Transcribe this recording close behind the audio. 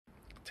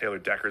Taylor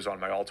Decker's on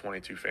my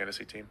All-22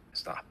 fantasy team.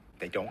 Stop.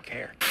 They don't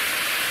care.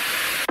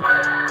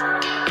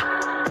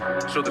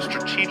 So the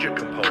strategic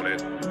component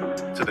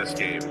to this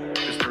game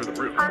is through the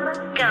roof.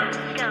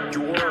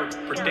 Your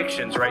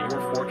predictions, right?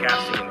 Your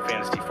forecasting in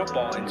fantasy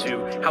football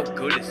into how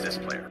good is this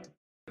player?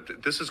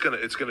 This is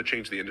it's gonna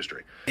change the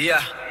industry.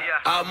 Yeah,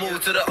 I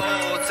moved to the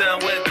old town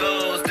where it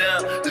goes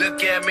down.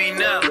 Look at me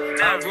now.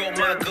 I wrote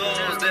my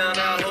goals down.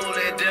 I hold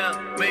it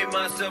down. Made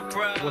myself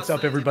proud. What's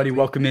up, everybody?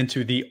 Welcome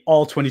into the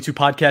All-22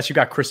 podcast. You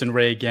got Chris and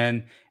Ray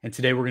again, and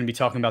today we're going to be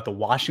talking about the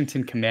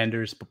Washington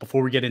Commanders. But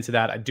before we get into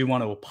that, I do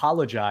want to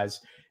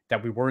apologize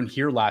that we weren't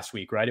here last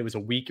week, right? It was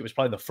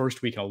probably the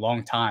first week in a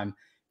long time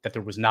that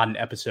there was not an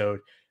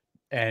episode,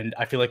 and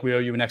I feel like we owe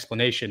you an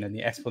explanation, and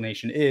the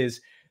explanation is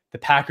the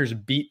Packers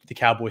beat the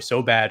Cowboys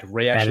so bad,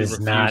 Ray actually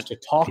refused to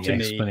talk to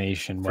me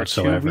for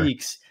whatsoever. 2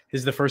 weeks. This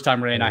is the first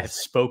time Ray and I have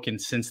spoken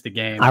since the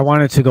game. I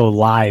wanted to go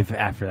live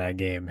after that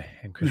game,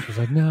 and Chris was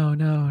like, no,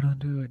 don't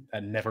do it.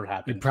 That never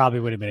happened. It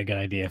probably would have been a good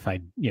idea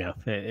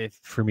if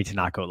for me to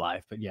not go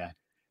live, but yeah.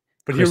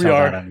 But Chris, here we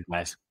are.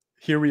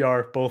 Here we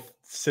are, both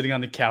sitting on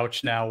the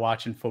couch now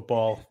watching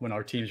football when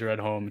our teams are at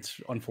home.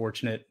 It's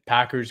unfortunate.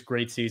 Packers,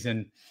 great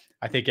season.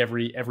 I think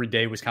every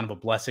day was kind of a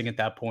blessing at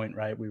that point,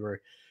 right? We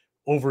were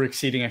over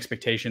exceeding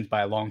expectations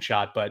by a long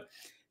shot. But,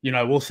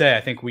 I will say,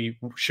 I think we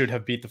should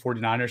have beat the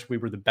 49ers. We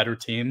were the better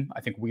team. I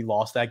think we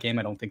lost that game.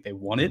 I don't think they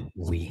won it.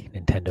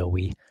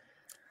 Nintendo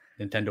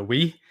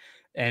Wii.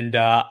 And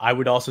I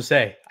would also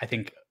say, I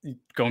think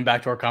going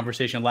back to our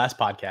conversation last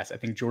podcast, I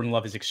think Jordan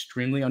Love is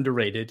extremely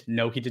underrated.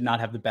 No, he did not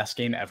have the best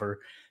game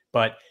ever.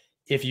 But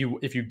if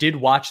you did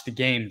watch the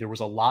game, there was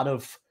a lot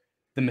of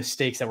the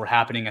mistakes that were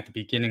happening at the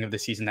beginning of the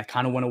season that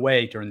kind of went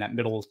away during that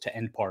middle to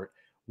end part,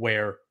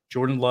 where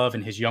Jordan Love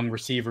and his young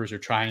receivers are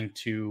trying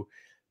to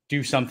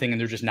do something and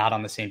they're just not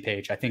on the same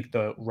page. I think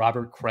the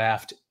Robert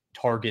Kraft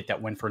target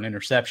that went for an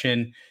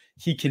interception,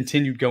 he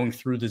continued going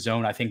through the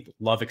zone. I think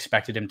Love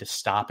expected him to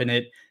stop in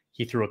it.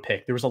 He threw a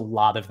pick. There was a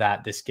lot of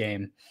that this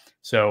game.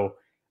 So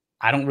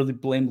I don't really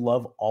blame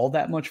Love all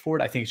that much for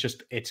it. I think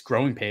it's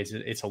growing pains.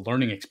 It's a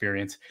learning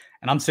experience.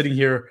 And I'm sitting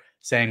here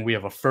saying we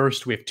have a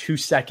first, we have 2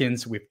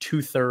 seconds, we have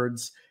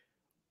 2/3.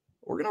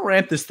 We're going to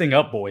ramp this thing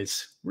up,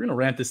 boys. We're going to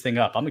ramp this thing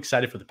up. I'm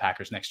excited for the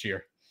Packers next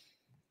year.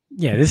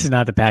 Yeah, this is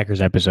not the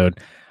Packers episode.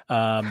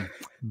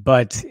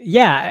 But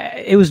yeah,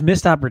 it was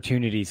missed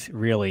opportunities,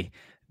 really.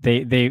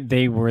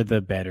 They were the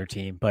better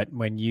team. But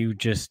when you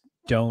just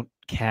don't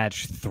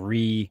catch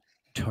 3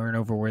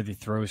 turnover-worthy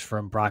throws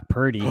from Brock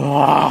Purdy, you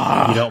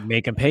don't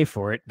make him pay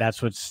for it.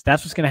 That's what's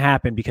going to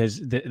happen because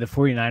the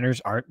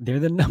 49ers they're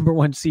the number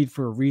 1 seed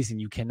for a reason.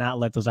 You cannot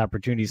let those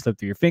opportunities slip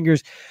through your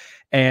fingers.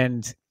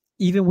 And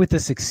even with the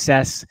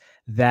success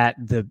that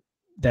the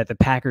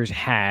Packers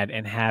had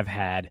and have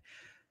had,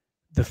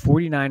 the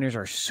 49ers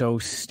are so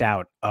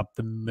stout up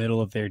the middle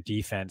of their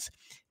defense.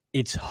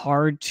 It's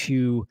hard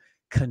to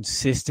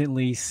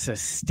consistently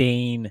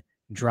sustain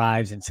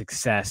drives and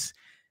success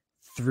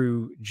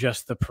through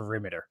just the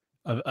perimeter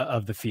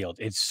of the field.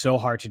 It's so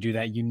hard to do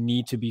that. You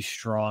need to be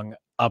strong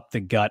up the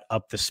gut,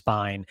 up the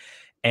spine,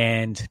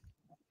 and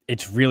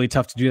it's really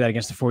tough to do that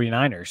against the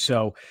 49ers.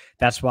 So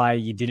that's why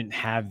you didn't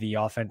have the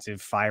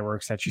offensive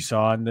fireworks that you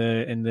saw in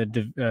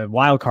the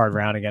wild card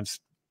round against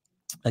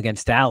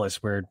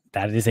Dallas, where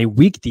that is a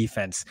weak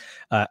defense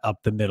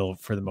up the middle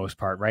for the most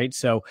part, right?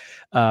 So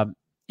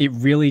it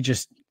really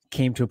just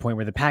came to a point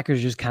where the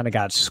Packers just kind of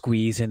got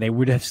squeezed, and they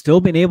would have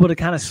still been able to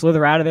kind of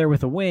slither out of there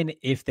with a win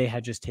if they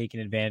had just taken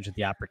advantage of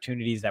the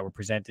opportunities that were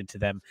presented to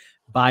them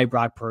by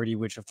Brock Purdy,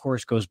 which of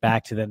course goes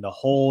back to then the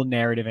whole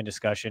narrative and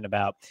discussion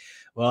about,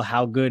 well,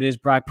 how good is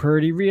Brock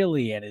Purdy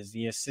really? And is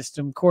he a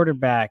system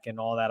quarterback and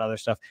all that other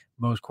stuff?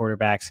 Most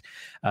quarterbacks,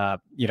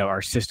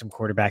 are system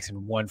quarterbacks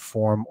in one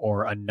form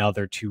or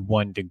another to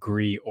one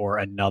degree or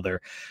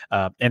another.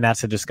 And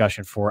that's a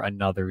discussion for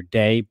another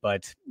day.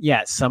 But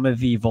yeah, some of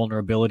the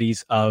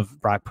vulnerabilities of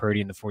Brock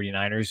Purdy and the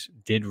 49ers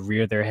did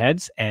rear their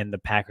heads, and the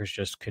Packers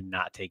just could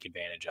not take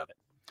advantage of it.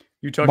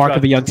 You talked Mark about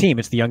of a young team.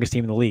 It's the youngest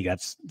team in the league.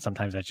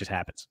 Sometimes that just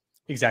happens.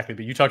 Exactly.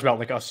 But you talked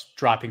about us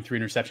dropping 3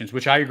 interceptions,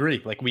 which I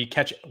agree. We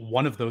catch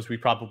one of those, we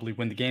probably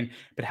win the game.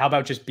 But how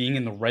about just being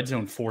in the red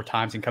zone 4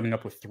 times and coming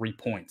up with 3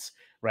 points,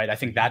 right? I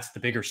think that's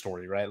the bigger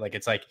story, right?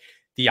 It's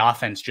the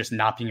offense just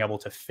not being able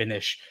to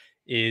finish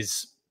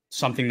is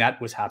something that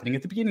was happening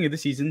at the beginning of the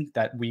season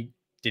that we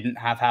didn't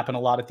have happen a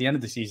lot at the end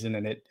of the season.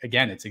 And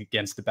it's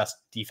against the best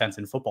defense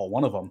in football,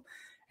 one of them.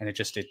 And it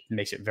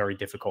makes it very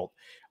difficult.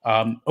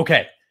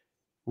 Okay.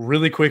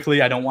 Really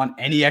quickly, I don't want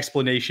any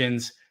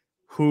explanations.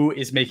 Who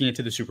is making it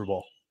to the Super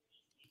Bowl?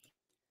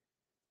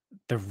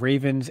 The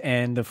Ravens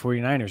and the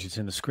 49ers. It's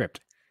in the script.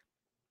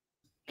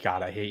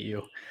 God, I hate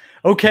you.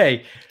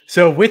 Okay,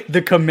 so with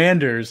the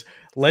Commanders,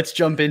 let's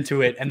jump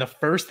into it. And the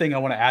first thing I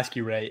want to ask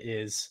you, Ray,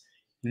 is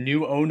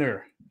new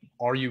owner.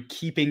 Are you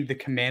keeping the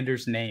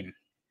Commanders name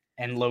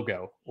and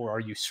logo, or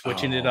are you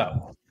switching it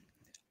up?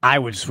 I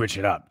would switch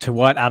it up. To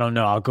what? I don't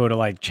know. I'll go to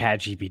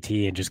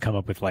ChatGPT and just come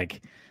up with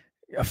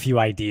a few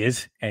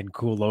ideas and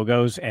cool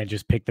logos and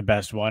just pick the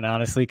best one,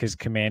 honestly, because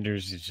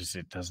Commanders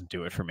it doesn't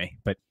do it for me.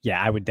 But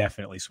yeah, I would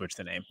definitely switch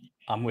the name.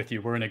 I'm with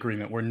you. We're in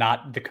agreement. We're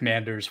not the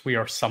Commanders. We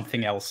are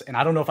something else. And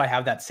I don't know if I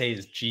have that say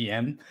as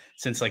GM,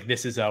 since like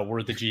this is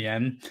we're the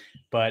GM,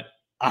 but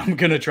I'm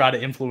gonna try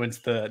to influence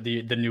the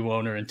new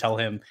owner and tell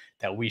him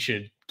that we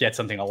should get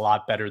something a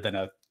lot better than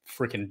a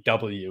freaking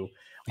W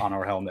on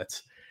our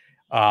helmets.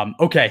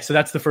 Okay, so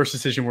that's the first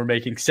decision we're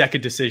making.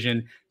 Second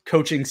decision,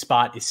 coaching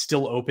spot is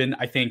still open.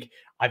 I think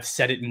I've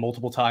said it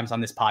multiple times on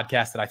this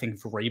podcast that I think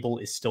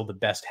Vrabel is still the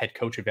best head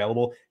coach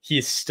available. He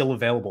is still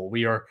available.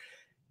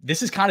 This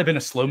has kind of been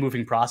a slow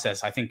moving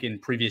process. I think in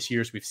previous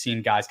years, we've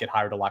seen guys get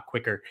hired a lot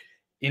quicker.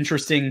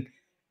 Interesting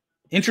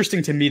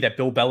to me that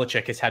Bill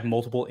Belichick has had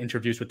multiple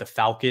interviews with the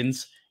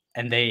Falcons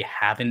and they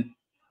haven't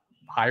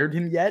hired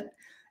him yet.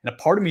 And a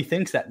part of me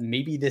thinks that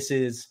maybe this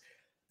is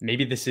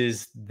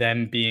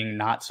them being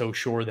not so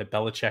sure that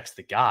Belichick's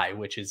the guy,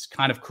 which is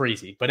kind of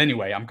crazy. But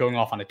anyway, I'm going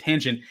off on a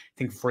tangent. I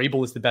think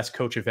Vrabel is the best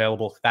coach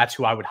available. That's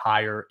who I would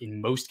hire in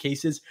most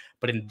cases.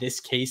 But in this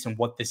case and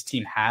what this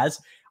team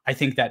has, I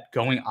think that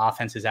going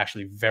offense is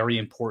actually very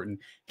important,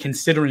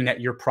 considering that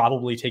you're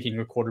probably taking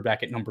your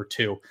quarterback at number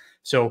 2.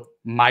 So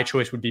my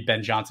choice would be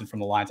Ben Johnson from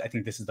the Lions. I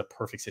think this is the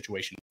perfect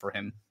situation for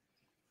him.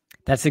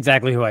 That's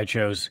exactly who I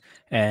chose.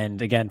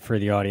 And again, for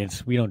the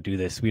audience, we don't do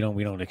this. We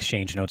don't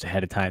exchange notes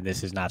ahead of time.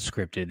 This is not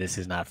scripted. This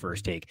is not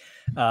first take.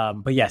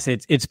 But yes,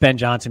 it's Ben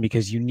Johnson,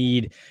 because you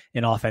need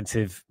an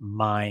offensive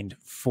mind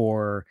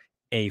for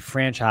a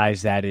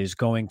franchise that is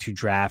going to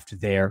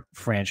draft their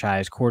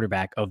franchise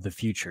quarterback of the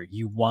future.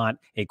 You want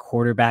a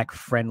quarterback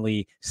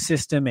friendly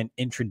system and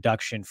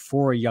introduction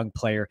for a young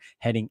player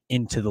heading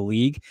into the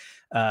league.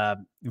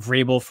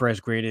 Vrabel, for as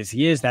great as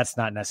he is, that's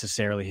not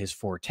necessarily his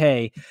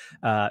forte.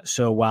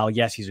 So while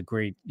yes, he's a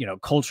great,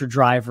 culture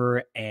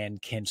driver and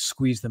can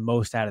squeeze the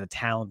most out of the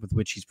talent with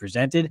which he's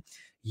presented,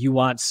 you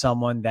want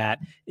someone that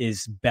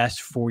is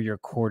best for your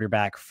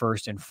quarterback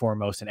first and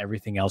foremost, and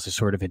everything else is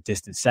sort of a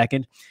distant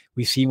second.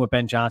 We've seen what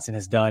Ben Johnson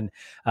has done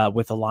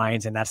with the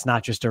Lions, and that's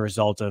not just a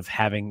result of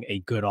having a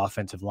good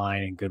offensive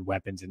line and good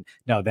weapons. And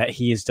no, that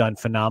he has done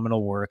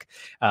phenomenal work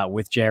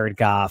with Jared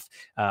Goff,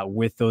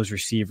 with those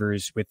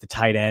receivers, with the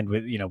tight end,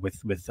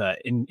 with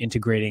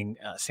integrating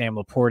Sam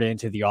Laporta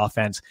into the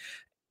offense.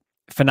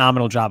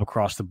 Phenomenal job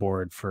across the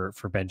board for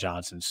Ben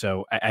Johnson.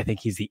 So I think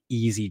he's the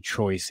easy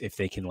choice if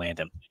they can land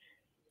him.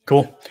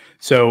 Cool.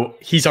 So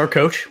he's our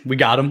coach. We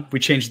got him.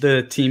 We changed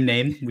the team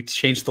name. We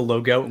changed the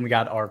logo, and we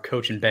got our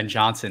coach in Ben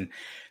Johnson.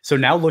 So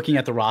now looking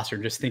at the roster,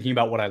 just thinking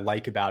about what I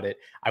like about it,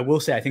 I will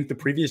say I think the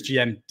previous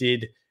GM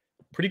did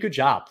a pretty good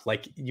job.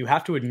 Like, you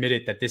have to admit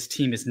it that this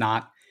team is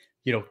not,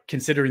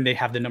 considering they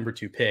have the number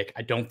 2 pick,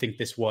 I don't think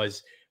this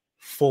was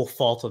full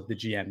fault of the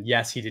GM.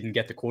 Yes, he didn't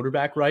get the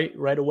quarterback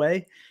right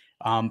away.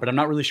 But I'm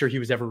not really sure he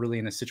was ever really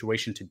in a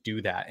situation to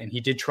do that. And he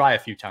did try a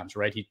few times,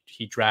 right?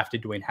 He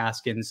drafted Dwayne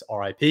Haskins,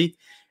 RIP.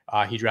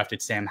 He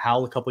drafted Sam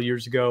Howell a couple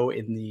years ago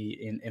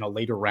in a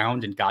later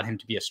round and got him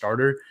to be a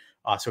starter.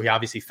 So he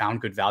obviously found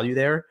good value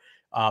there.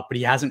 But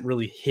he hasn't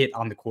really hit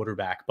on the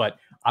quarterback. But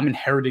I'm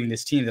inheriting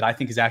this team that I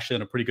think is actually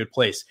in a pretty good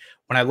place.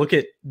 When I look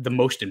at the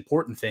most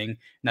important thing, and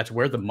that's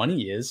where the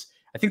money is,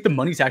 I think the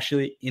money's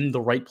actually in the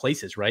right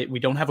places, right? We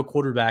don't have a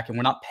quarterback and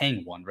we're not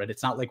paying one, right?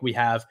 It's not like we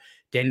have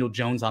Daniel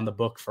Jones on the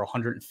book for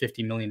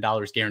 $150 million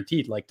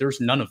guaranteed. Like, there's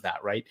none of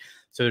that, right?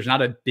 So there's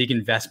not a big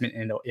investment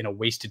in a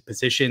wasted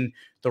position.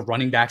 The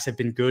running backs have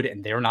been good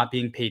and they're not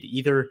being paid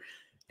either.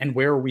 And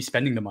where are we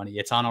spending the money?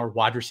 It's on our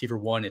wide receiver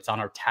 1. It's on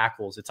our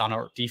tackles. It's on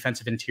our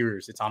defensive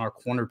interiors. It's on our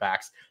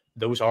cornerbacks.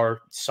 Those are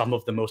some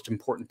of the most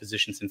important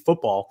positions in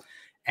football.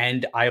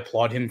 And I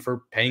applaud him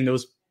for paying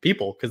those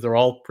people because they're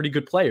all pretty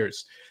good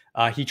players.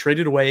 He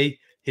traded away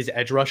his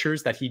edge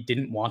rushers that he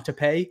didn't want to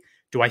pay.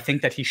 Do I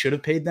think that he should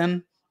have paid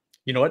them?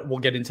 You know what? We'll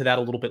get into that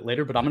a little bit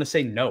later, but I'm going to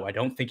say no. I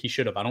don't think he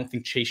should have. I don't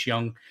think Chase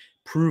Young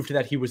proved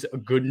that he was a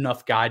good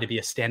enough guy to be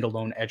a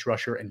standalone edge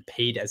rusher and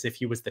paid as if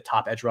he was the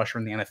top edge rusher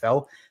in the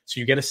NFL. So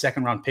you get a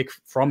second-round pick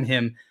from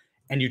him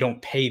and you don't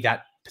pay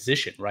that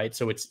position, right?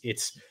 So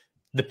it's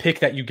the pick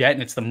that you get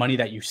and it's the money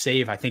that you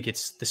save. I think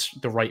it's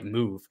the right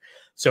move.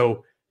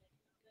 So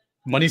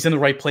money's in the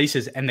right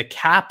places, and the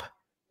cap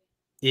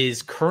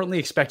is currently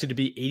expected to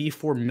be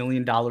 $84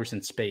 million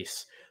in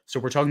space. So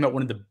we're talking about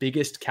one of the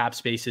biggest cap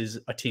spaces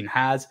a team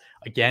has,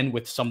 again,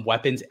 with some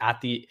weapons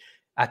at the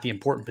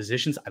important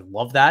positions. I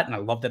love that. And I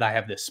love that I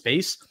have this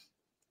space.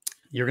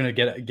 You're going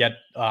to get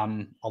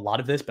a lot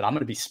of this, but I'm going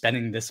to be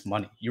spending this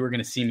money. You are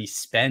going to see me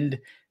spend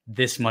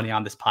this money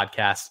on this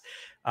podcast.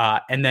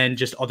 And then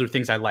just other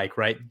things I like,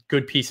 right?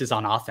 Good pieces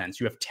on offense.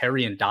 You have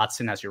Terry and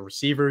Dotson as your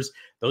receivers.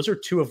 Those are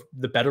 2 of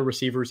the better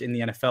receivers in the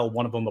NFL.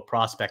 One of them a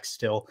prospect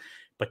still,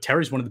 but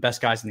Terry's one of the best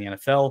guys in the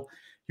NFL.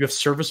 You have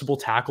serviceable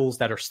tackles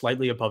that are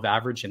slightly above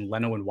average in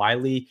Leno and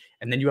Wiley.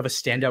 And then you have a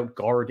standout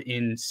guard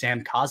in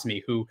Sam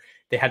Cosmi, who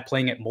they had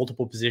playing at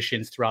multiple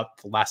positions throughout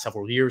the last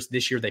several years.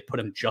 This year, they put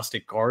him just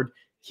at guard.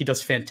 He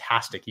does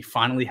fantastic. He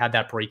finally had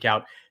that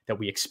breakout that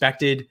we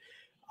expected.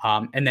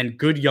 And then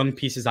good young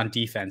pieces on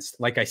defense.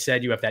 Like I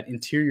said, you have that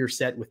interior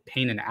set with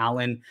Payne and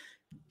Allen.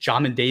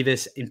 Jamin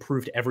Davis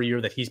improved every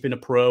year that he's been a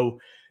pro.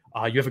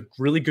 You have a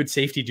really good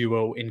safety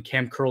duo in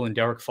Cam Curl and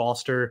Derek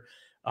Foster.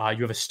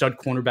 You have a stud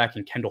cornerback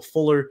in Kendall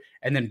Fuller.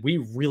 And then we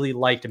really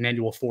liked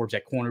Emmanuel Forbes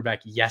at cornerback.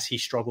 Yes, he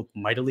struggled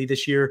mightily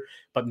this year,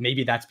 but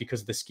maybe that's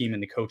because of the scheme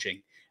and the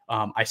coaching.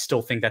 I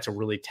still think that's a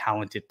really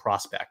talented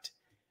prospect.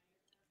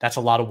 That's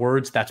a lot of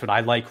words. That's what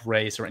I like.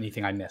 Ray, is there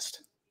anything I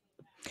missed?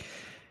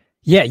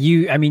 Yeah,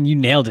 you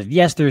nailed it.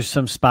 Yes, there's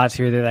some spots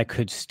here that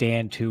could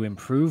stand to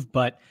improve,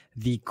 but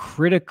the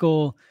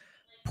critical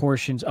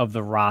portions of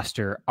the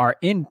roster are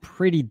in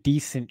pretty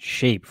decent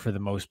shape for the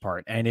most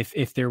part. And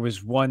if there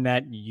was one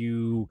that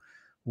you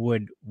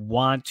would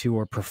want to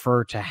or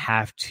prefer to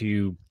have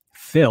to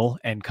fill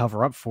and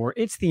cover up for,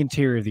 it's the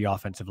interior of the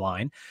offensive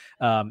line.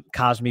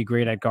 Cosme,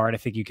 great at guard. I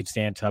think you could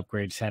stand to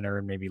upgrade center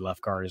and maybe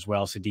left guard as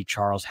well. Sadiq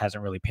Charles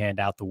hasn't really panned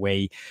out the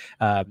way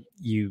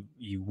you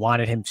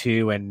wanted him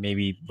to, and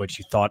maybe what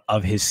you thought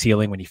of his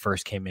ceiling when he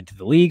first came into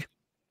the league.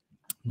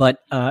 But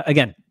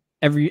again,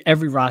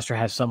 every roster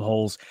has some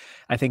holes.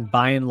 I think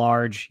by and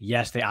large,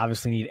 yes, they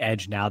obviously need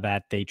edge now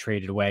that they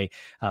traded away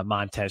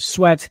Montez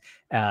Sweat.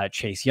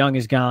 Chase Young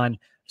is gone.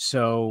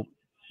 So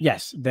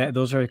yes,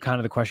 those are kind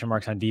of the question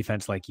marks on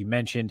defense, like you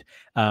mentioned.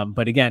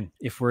 But again,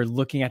 if we're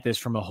looking at this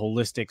from a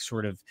holistic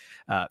sort of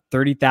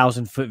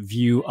 30,000-foot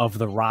view of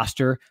the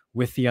roster,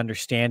 with the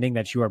understanding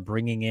that you are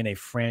bringing in a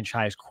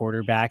franchise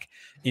quarterback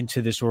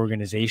into this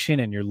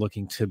organization and you're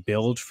looking to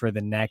build for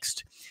the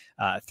next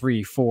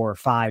 3, 4,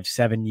 5,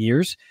 7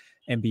 years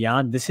and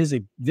beyond, this is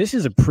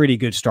a pretty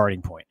good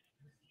starting point.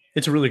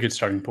 It's a really good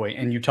starting point.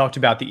 And you talked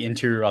about the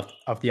interior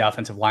of the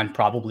offensive line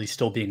probably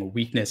still being a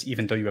weakness,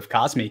 even though you have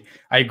Cosme.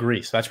 I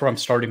agree. So that's where I'm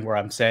starting, where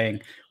I'm saying,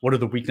 what are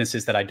the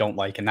weaknesses that I don't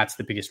like? And that's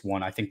the biggest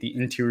one. I think the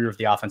interior of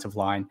the offensive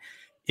line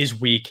is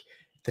weak.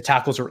 The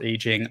tackles are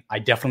aging. I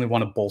definitely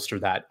want to bolster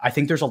that. I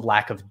think there's a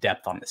lack of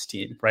depth on this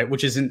team, right?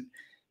 Which isn't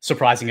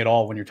surprising at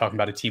all when you're talking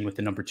about a team with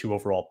the number 2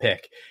 overall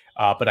pick.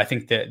 But I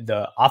think that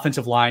the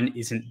offensive line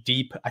isn't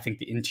deep. I think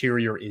the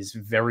interior is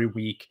very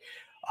weak.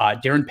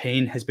 Darren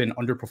Payne has been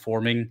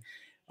underperforming,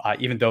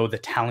 even though the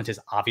talent is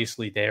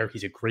obviously there.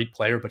 He's a great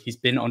player, but he's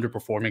been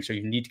underperforming. So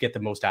you need to get the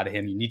most out of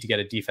him. You need to get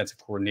a defensive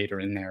coordinator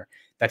in there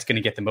that's going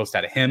to get the most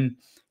out of him.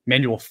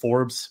 Emmanuel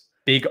Forbes,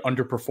 big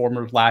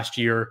underperformer last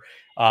year,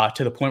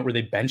 to the point where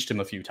they benched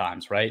him a few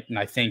times, right? And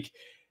I think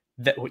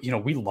that,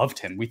 we loved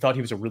him. We thought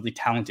he was a really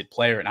talented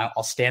player, and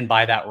I'll stand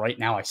by that right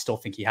now. I still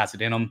think he has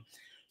it in him.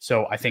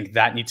 So I think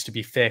that needs to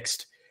be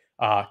fixed.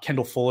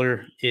 Kendall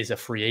Fuller is a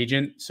free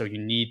agent, so you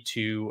need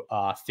to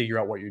figure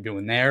out what you're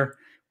doing there.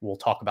 We'll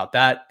talk about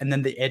that. And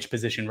then the edge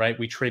position, right?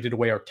 We traded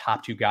away our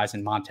top 2 guys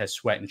in Montez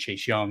Sweat and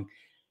Chase Young.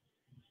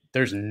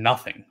 There's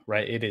nothing,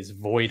 right? It is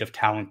void of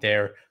talent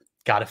there.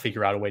 Got to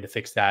figure out a way to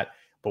fix that.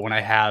 But when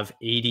I have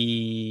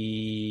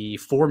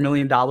 $84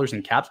 million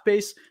in cap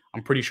space,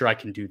 I'm pretty sure I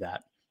can do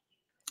that.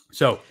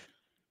 So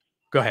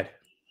go ahead.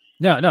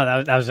 No,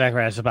 that was exactly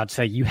what I was about to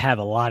say. You have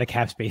a lot of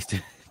cap space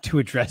to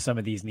address some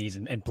of these needs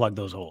and plug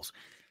those holes.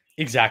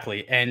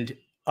 Exactly. And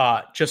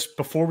just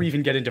before we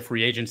even get into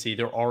free agency,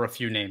 there are a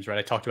few names, right?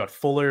 I talked about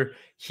Fuller.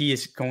 He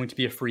is going to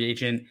be a free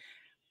agent.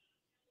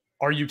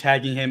 Are you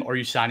tagging him? Are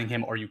you signing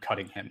him? Are you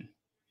cutting him?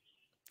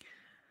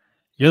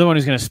 You're the one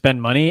who's going to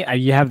spend money.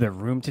 You have the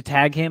room to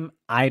tag him.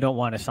 I don't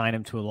want to sign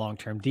him to a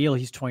long-term deal.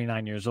 He's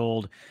 29 years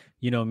old.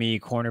 You know me,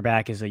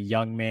 cornerback is a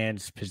young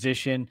man's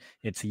position.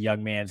 It's a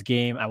young man's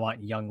game. I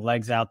want young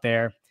legs out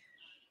there.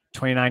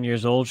 29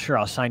 years old. Sure,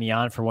 I'll sign you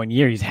on for 1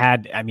 year. He's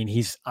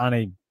on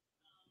a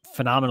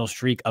phenomenal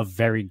streak of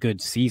very good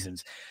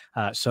seasons.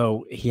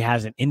 So he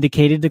has an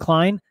indicated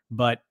decline,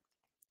 but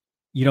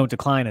you don't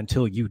decline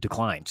until you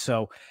decline.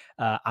 So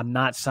I'm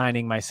not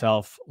signing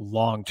myself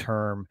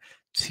long-term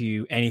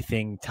to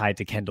anything tied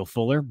to Kendall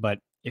Fuller, but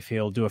if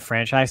he'll do a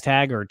franchise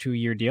tag or a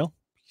 2-year deal,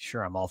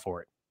 sure, I'm all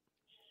for it.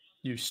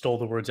 You stole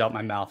the words out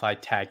my mouth. I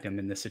tagged him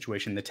in this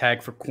situation. The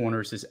tag for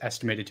corners is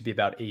estimated to be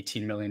about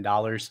 $18 million.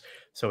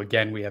 So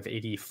again, we have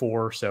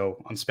 84.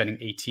 So I'm spending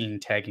 18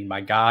 tagging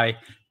my guy,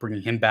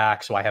 bringing him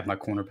back. So I have my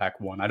cornerback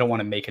 1. I don't want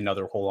to make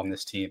another hole on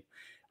this team.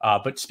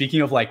 But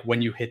speaking of like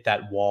when you hit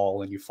that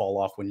wall and you fall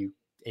off when you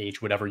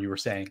age, whatever you were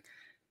saying,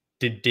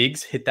 did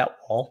Diggs hit that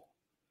wall?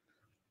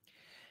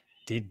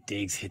 Did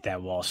Diggs hit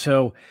that wall?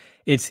 So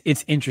it's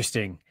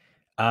interesting.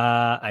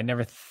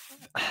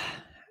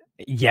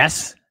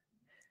 Yes.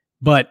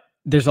 But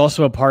there's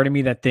also a part of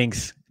me that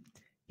thinks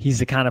he's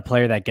the kind of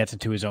player that gets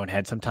into his own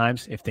head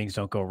sometimes if things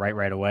don't go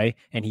right away.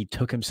 And he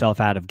took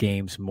himself out of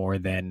games more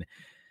than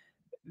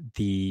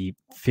the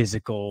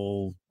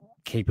physical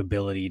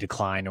capability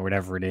decline or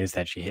whatever it is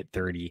that you hit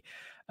 30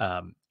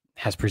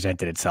 has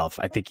presented itself.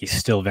 I think he's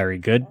still very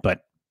good,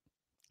 but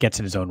gets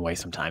in his own way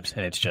sometimes.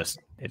 And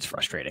it's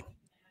frustrating.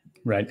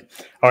 Right.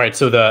 All right.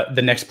 So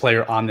the next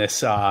player on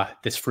this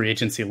this free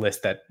agency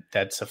list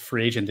that's a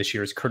free agent this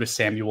year is Curtis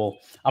Samuel.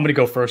 I'm going to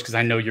go first because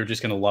I know you're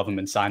just going to love him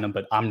and sign him,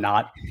 but I'm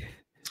not.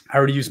 I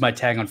already used my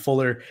tag on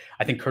Fuller.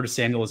 I think Curtis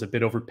Samuel is a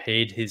bit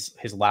overpaid. His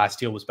last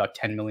deal was about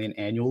 $10 million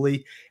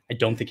annually. I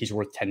don't think he's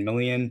worth $10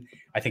 million.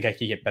 I think I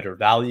could get better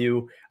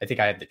value. I think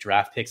I have the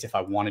draft picks. If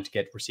I wanted to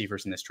get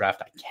receivers in this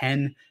draft, I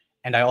can.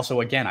 And I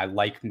also, again, I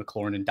like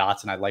McLaurin and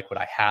Dotson. I like what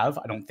I have.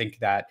 I don't think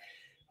that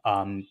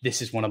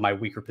this is one of my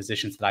weaker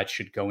positions that I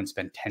should go and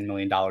spend $10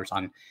 million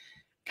on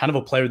kind of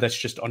a player that's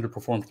just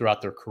underperformed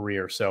throughout their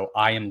career. So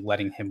I am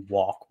letting him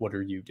walk. What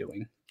are you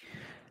doing?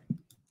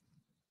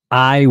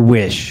 I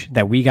wish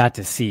that we got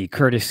to see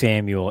Curtis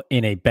Samuel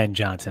in a Ben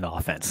Johnson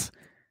offense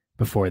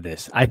before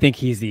this. I think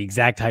he's the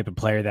exact type of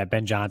player that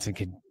Ben Johnson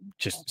could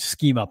just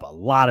scheme up a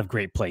lot of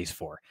great plays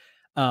for.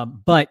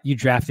 But you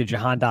drafted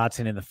Jahan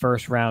Dotson in the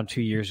first round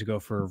 2 years ago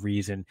for a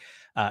reason.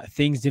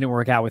 Things didn't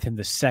work out with him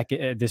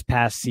this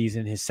past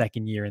season, his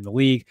second year in the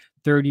league.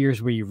 Third year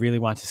is where you really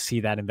want to see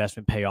that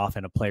investment pay off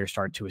and a player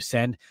start to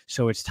ascend.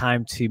 So it's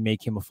time to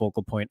make him a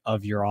focal point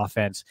of your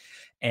offense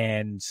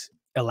and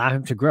allow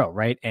him to grow,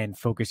 right? And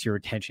focus your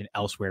attention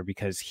elsewhere,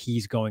 because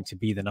he's going to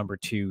be the number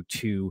 2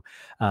 to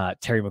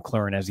Terry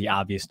McLaurin as the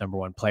obvious number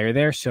 1 player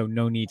there. So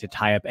no need to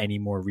tie up any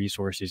more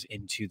resources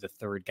into the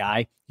third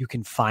guy. You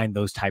can find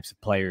those types of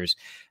players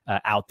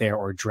out there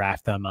or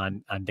draft them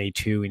on day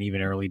 2 and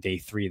even early day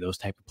 3. Those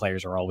type of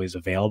players are always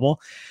available.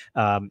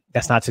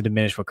 That's not to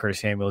diminish what Curtis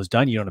Samuel has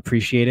done. You don't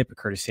appreciate it, but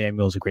Curtis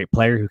Samuel is a great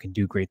player who can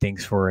do great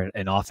things for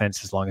an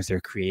offense as long as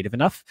they're creative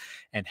enough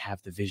and have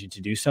the vision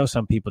to do so.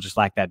 Some people just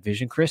lack that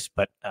vision, Chris,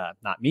 but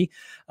not me.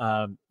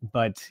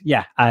 But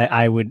yeah,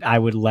 I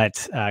would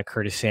let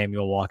Curtis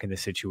Samuel walk in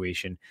this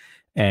situation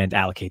and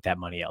allocate that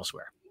money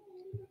elsewhere.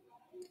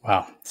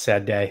 Wow.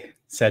 Sad day.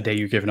 Sad day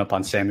you're giving up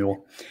on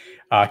Samuel.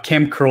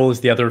 Cam Curl is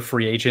the other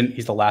free agent.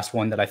 He's the last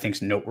one that I think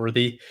is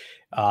noteworthy.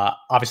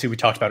 Obviously, we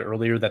talked about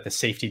earlier that the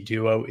safety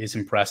duo is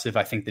impressive.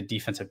 I think the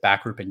defensive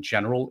back group in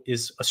general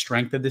is a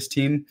strength of this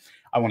team.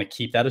 I want to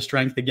keep that a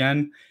strength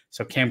again.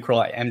 So Cam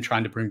Curl, I am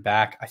trying to bring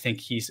back. I think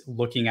he's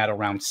looking at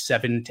around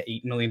 $7 to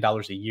 $8 million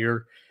a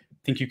year. I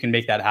think you can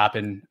make that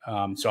happen. So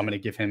I'm going to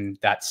give him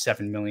that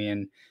 $7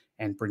 million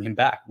and bring him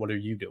back. What are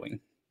you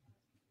doing?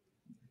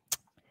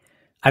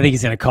 I think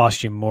he's going to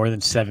cost you more than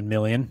 $7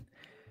 million,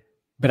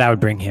 but I would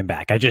bring him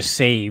back. I just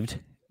saved,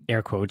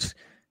 air quotes,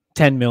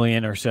 $10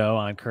 million or so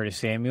on Curtis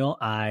Samuel.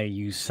 I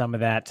use some of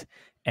that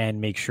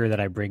and make sure that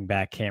I bring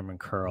back Cameron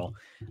Curl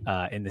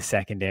in the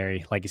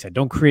secondary. Like you said,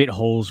 don't create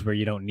holes where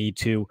you don't need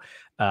to.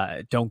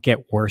 Don't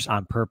get worse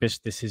on purpose.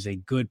 This is a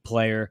good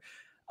player,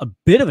 a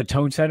bit of a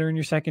tone setter in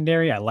your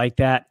secondary. I like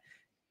that.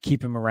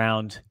 Keep him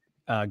around,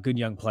 good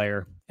young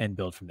player, and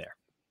build from there.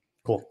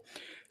 Cool.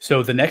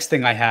 So the next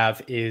thing I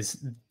have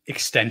is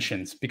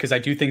extensions, because I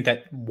do think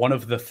that one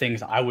of the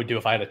things I would do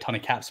if I had a ton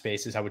of cap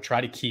space is I would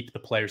try to keep the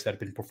players that have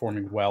been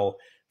performing well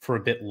for a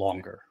bit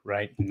longer,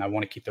 right? And I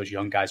want to keep those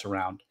young guys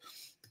around.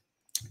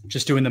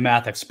 Just doing the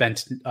math, I've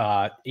spent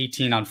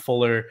 18 on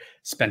Fuller,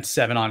 spent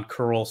 7 on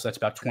Curl, so that's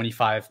about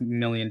 $25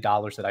 million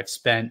that I've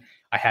spent.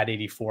 I had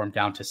 84, I'm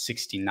down to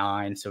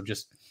 69. So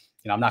just,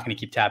 I'm not going to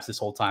keep tabs this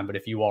whole time, but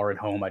if you are at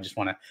home, I just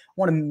want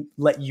to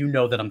let you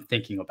know that I'm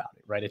thinking about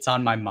it, right? It's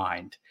on my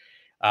mind.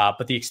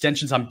 But the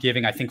extensions I'm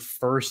giving, I think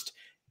first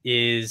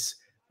is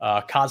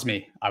Cosme.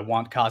 I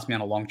want Cosme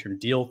on a long-term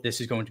deal. This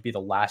is going to be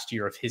the last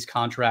year of his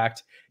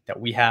contract that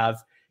we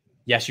have.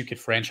 Yes, you could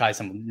franchise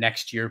him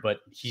next year, but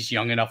he's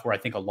young enough where I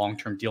think a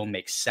long-term deal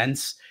makes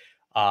sense.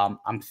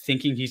 I'm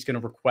thinking he's going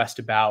to request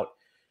about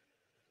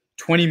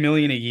 $20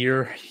 million a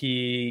year.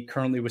 He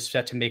currently was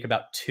set to make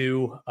about $2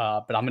 million,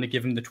 but I'm going to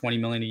give him the $20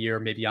 million a year,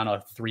 maybe on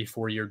a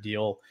 3-4 year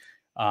deal.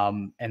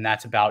 And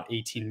that's about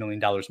 $18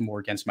 million more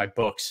against my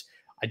books.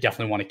 I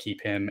definitely want to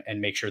keep him and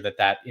make sure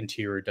that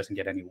interior doesn't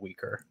get any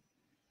weaker.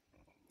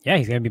 Yeah,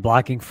 he's going to be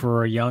blocking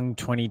for a young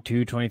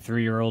 22,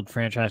 23-year-old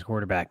franchise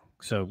quarterback.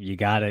 So you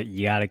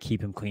gotta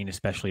keep him clean,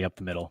 especially up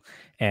the middle.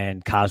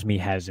 And Cosme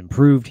has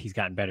improved. He's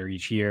gotten better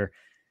each year.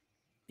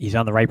 He's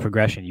on the right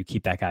progression. You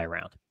keep that guy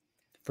around.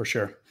 For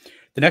sure.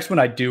 The next one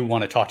I do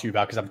want to talk to you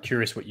about, because I'm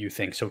curious what you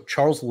think. So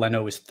Charles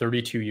Leno is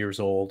 32 years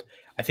old.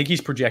 I think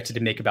he's projected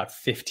to make about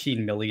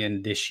 $15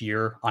 million this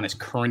year on his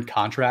current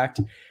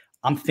contract.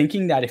 I'm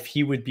thinking that if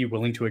he would be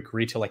willing to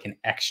agree to like an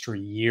extra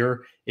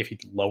year, if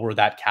he'd lower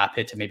that cap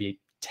hit to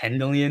maybe $10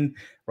 million,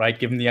 right?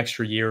 Give him the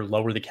extra year,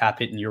 lower the cap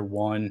hit in year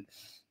 1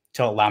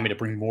 to allow me to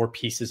bring more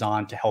pieces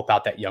on to help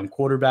out that young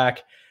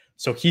quarterback.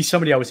 So he's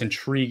somebody I was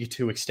intrigued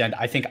to extend.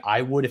 I think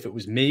I would if it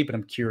was me, but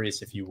I'm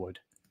curious if you would.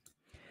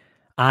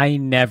 I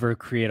never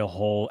create a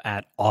hole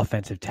at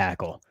offensive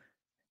tackle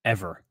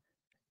ever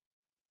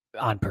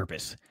on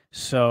purpose.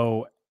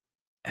 So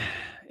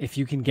if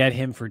you can get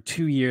him for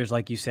 2 years,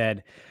 like you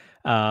said,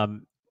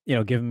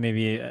 give him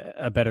maybe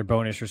a better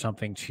bonus or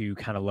something to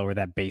kind of lower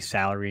that base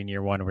salary in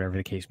year 1 or whatever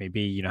the case may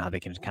be. You know how they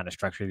can kind of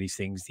structure these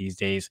things these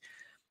days.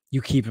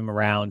 You keep him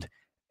around.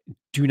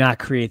 Do not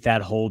create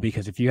that hole,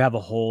 because if you have a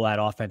hole at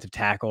offensive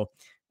tackle,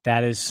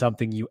 that is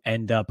something you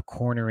end up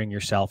cornering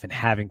yourself and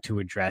having to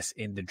address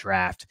in the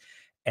draft.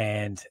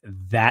 And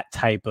that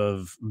type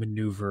of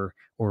maneuver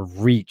or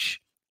reach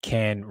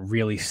can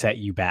really set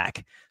you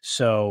back.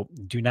 So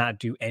do not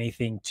do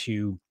anything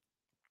to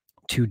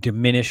to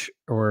diminish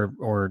or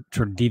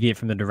sort of deviate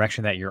from the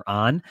direction that you're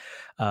on.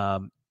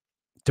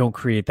 Don't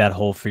create that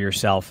hole for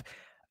yourself.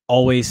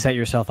 Always set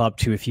yourself up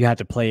to, if you had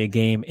to play a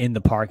game in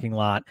the parking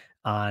lot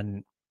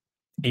on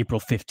April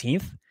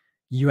 15th,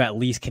 you at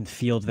least can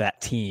field that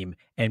team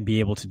and be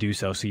able to do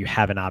so. So you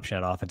have an option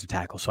at offensive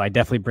tackle. So I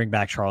definitely bring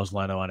back Charles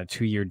Leno on a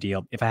 2-year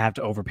deal. If I have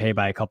to overpay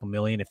by a couple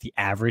million, if the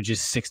average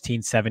is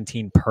 16,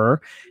 17 per,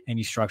 and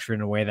you structure it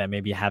in a way that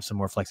maybe you have some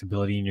more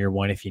flexibility in year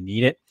one, if you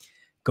need it,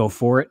 go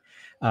for it.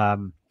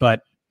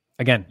 But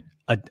again,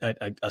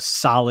 a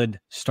solid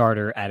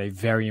starter at a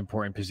very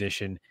important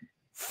position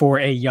for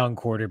a young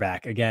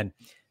quarterback. Again,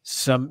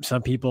 some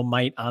people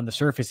might on the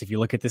surface, if you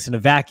look at this in a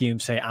vacuum,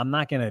 say, I'm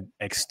not going to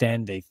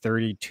extend a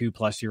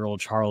 32-plus-year-old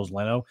Charles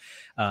Leno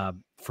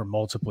for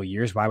multiple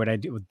years. Why would I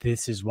do it?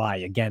 This is why.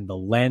 Again, the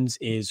lens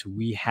is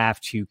we have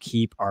to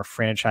keep our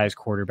franchise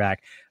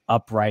quarterback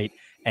upright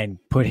and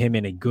put him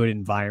in a good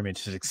environment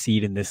to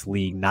succeed in this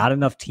league. Not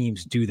enough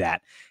teams do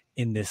that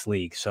in this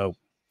league. So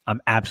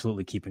I'm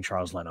absolutely keeping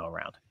Charles Leno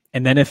around.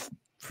 And then if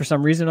for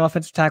some reason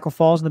offensive tackle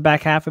falls in the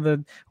back half of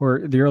the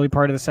early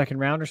part of the second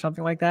round or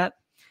something like that,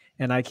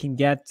 and I can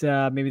get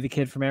maybe the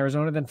kid from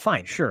Arizona, then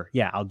fine, sure.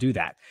 Yeah, I'll do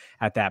that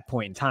at that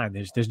point in time.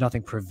 There's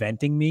nothing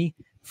preventing me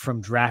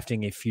from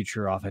drafting a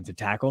future offensive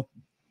tackle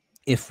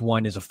if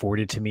one is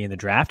afforded to me in the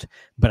draft,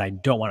 but I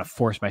don't want to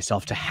force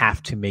myself to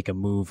have to make a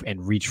move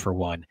and reach for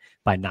one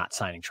by not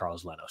signing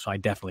Charles Leno. So I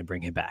definitely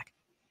bring him back.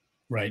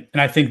 Right.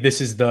 And I think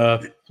this is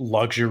the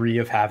luxury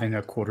of having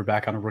a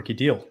quarterback on a rookie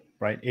deal,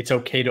 right? It's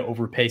okay to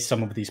overpay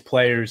some of these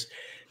players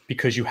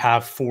because you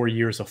have 4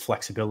 years of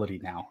flexibility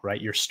now, right?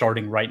 You're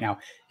starting right now.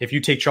 If you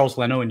take Charles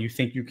Leno and you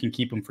think you can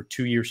keep him for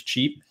 2 years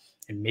cheap,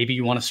 and maybe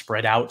you want to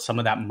spread out some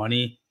of that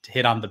money to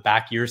hit on the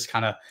back years,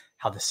 kind of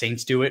how the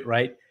Saints do it,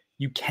 right?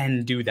 You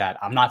can do that.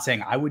 I'm not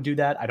saying I would do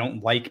that. I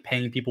don't like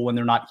paying people when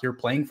they're not here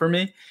playing for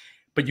me,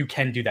 but you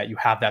can do that. You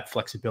have that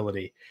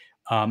flexibility.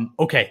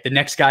 Okay, the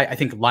next guy, I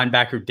think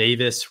linebacker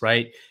Davis,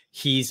 right?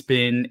 He's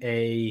been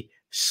a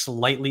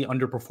slightly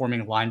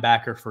underperforming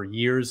linebacker for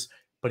years,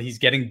 but he's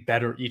getting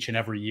better each and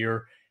every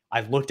year.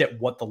 I looked at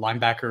what the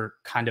linebacker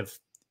kind of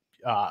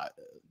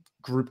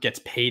group gets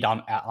paid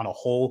on a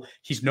whole.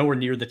 He's nowhere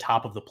near the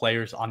top of the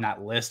players on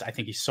that list. I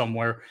think he's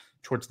somewhere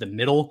towards the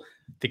middle.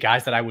 The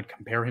guys that I would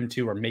compare him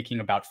to are making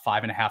about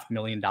 $5.5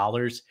 million.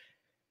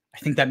 I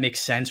think that makes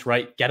sense,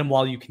 right? Get him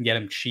while you can get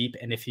him cheap.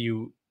 And if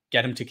you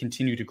get him to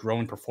continue to grow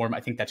and perform, I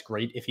think that's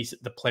great. If he's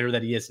the player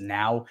that he is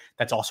now,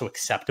 that's also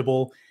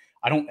acceptable.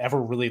 I don't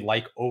ever really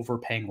like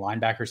overpaying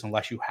linebackers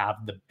unless you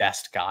have the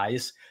best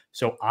guys.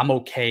 So I'm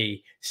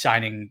okay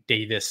signing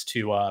Davis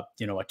to a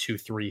 2,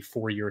 3,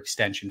 4-year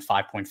extension,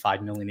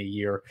 $5.5 million a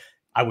year.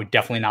 I would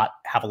definitely not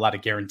have a lot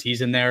of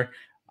guarantees in there.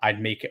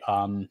 I'd make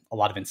a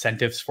lot of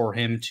incentives for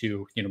him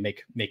to,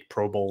 make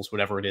Pro Bowls,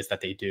 whatever it is that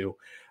they do.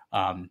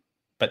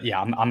 But yeah,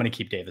 I'm going to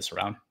keep Davis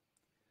around.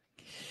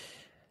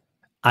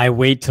 I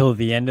wait till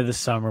the end of the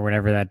summer,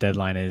 whenever that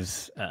deadline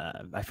is.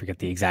 I forget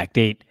the exact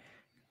date,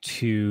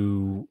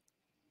 to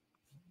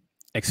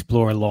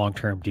explore a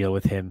long-term deal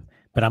with him,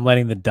 but I'm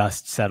letting the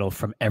dust settle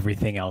from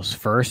everything else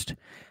first,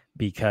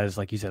 because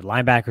like you said,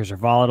 linebackers are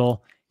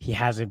volatile. He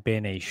hasn't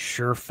been a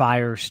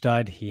surefire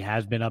stud. He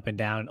has been up and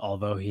down,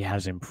 although he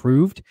has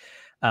improved.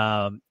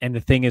 And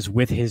the thing is,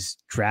 with his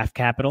draft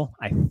capital,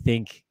 I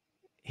think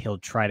he'll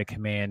try to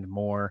command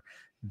more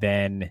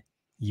than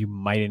you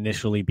might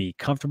initially be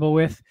comfortable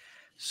with.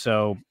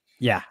 So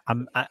yeah,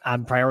 I'm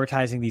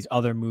prioritizing these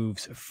other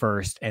moves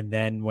first. And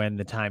then when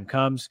the time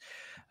comes,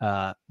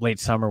 late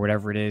summer,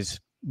 whatever it is,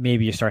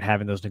 maybe you start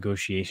having those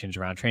negotiations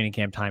around training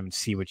camp time and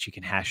see what you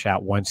can hash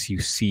out once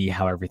you see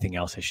how everything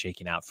else is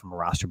shaking out from a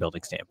roster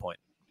building standpoint.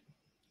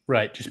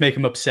 Right. Just make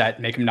him upset,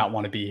 make him not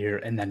want to be here,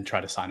 and then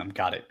try to sign him.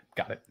 Got it.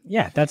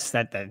 Yeah, that's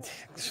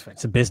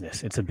it's a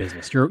business. It's a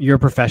business. You're a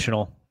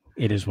professional.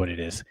 It is what it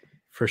is.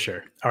 For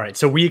sure. All right.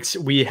 So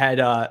we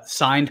had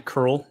signed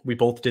Curl. We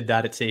both did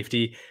that at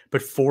safety,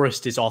 but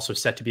Forrest is also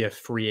set to be a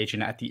free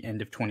agent at the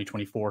end of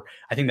 2024.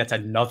 I think that's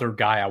another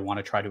guy I want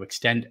to try to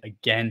extend.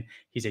 Again,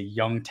 he's a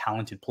young,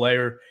 talented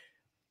player.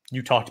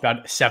 You talked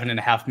about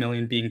 $7.5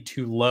 million being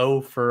too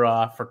low for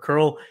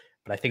Curl,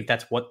 but I think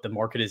that's what the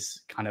market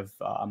is kind of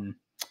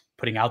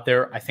putting out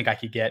there. I think I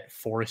could get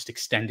Forrest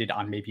extended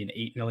on maybe an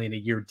 $8 million a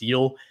year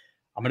deal.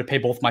 I'm going to pay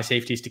both my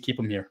safeties to keep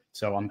him here.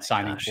 So I'm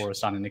signing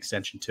Forrest on an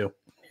extension too.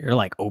 You're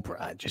like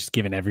Oprah, just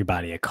giving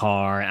everybody a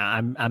car.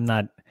 I'm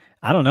not,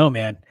 I don't know,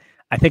 man.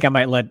 I think I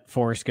might let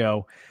Forrest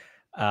go.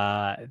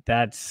 I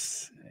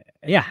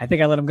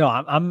think I let him go.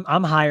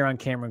 I'm higher on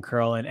Cameron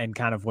Curl and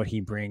kind of what he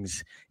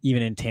brings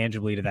even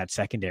intangibly to that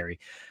secondary.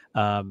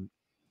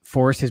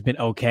 Forrest has been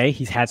okay.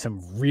 He's had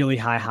some really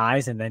high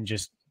highs and then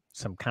just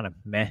some kind of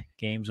meh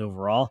games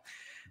overall.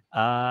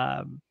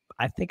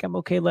 I think I'm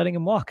okay letting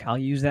him walk. I'll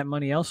use that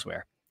money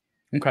elsewhere.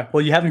 Okay.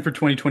 Well, you have him for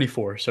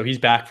 2024, so he's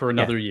back for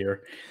another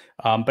year.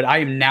 But I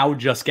am now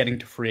just getting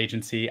to free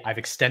agency. I've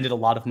extended a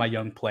lot of my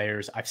young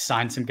players. I've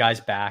signed some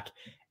guys back,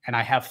 and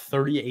I have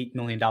 $38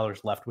 million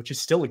left, which is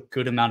still a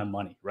good amount of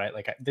money, right?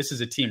 Like this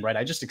is a team, right?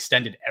 I just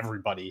extended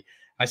everybody.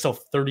 I sell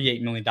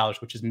 $38 million,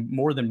 which is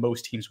more than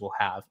most teams will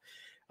have.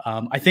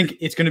 I think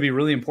it's going to be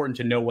really important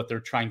to know what they're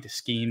trying to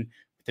scheme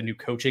with the new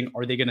coaching.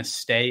 Are they going to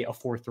stay a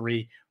 4-3?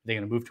 Are they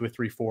going to move to a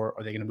 3-4?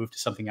 Are they going to move to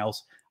something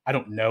else? I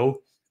don't know.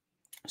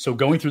 So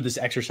going through this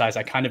exercise,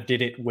 I kind of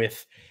did it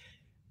with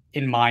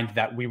in mind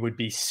that we would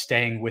be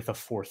staying with a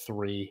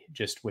 4-3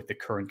 just with the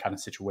current kind of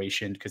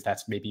situation, because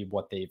that's maybe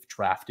what they've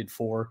drafted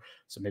for.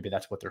 So maybe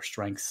that's what their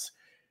strengths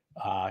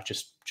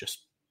just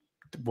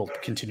will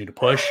continue to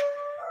push.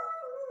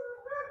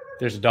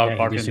 There's a dog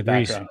barking in the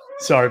background.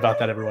 Sorry about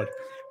that, everyone.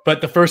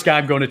 But the first guy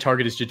I'm going to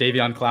target is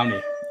Jadeveon Clowney,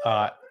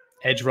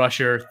 edge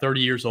rusher,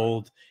 30 years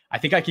old. I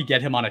think I could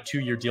get him on a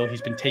 2-year deal.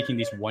 He's been taking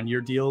these 1-year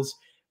deals,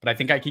 but I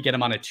think I could get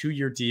him on a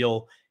 2-year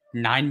deal.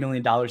 $9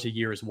 million a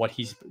year is what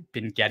he's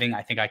been getting.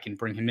 I think I can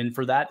bring him in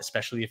for that,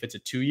 especially if it's a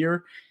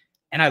 2-year.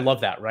 And I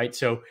love that, right?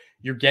 So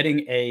you're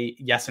getting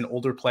an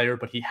older player,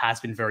 but he has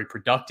been very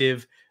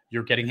productive.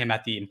 You're getting him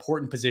at the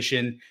important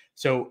position.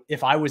 So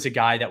if I was a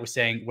guy that was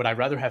saying, would I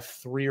rather have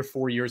 3 or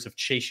 4 years of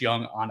Chase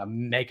Young on a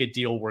mega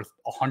deal worth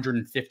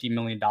 $150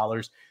 million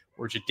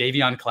or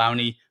Jadeveon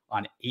Clowney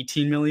on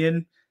 $18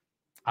 million?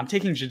 I'm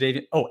taking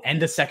Jadeveon. Oh,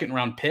 and a second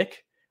round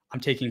pick. I'm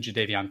taking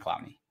Jadeveon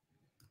Clowney.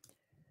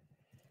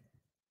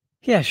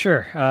 Yeah,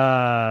 sure.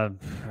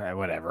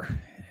 Whatever.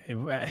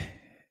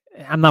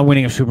 I'm not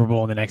winning a Super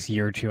Bowl in the next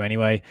year or two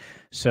anyway.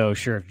 So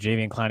sure, if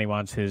Jadeveon Clowney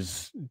wants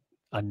his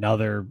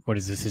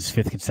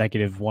fifth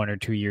consecutive 1 or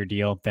 2 year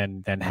deal,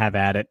 then have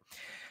at it.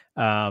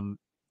 I'm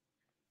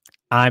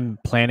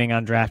planning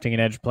on drafting an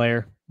edge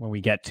player when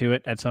we get to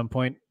it at some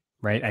point,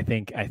 right? I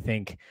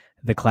think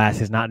the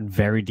class is not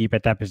very deep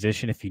at that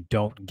position if you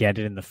don't get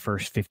it in the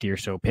first 50 or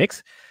so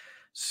picks.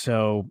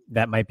 So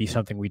that might be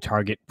something we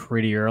target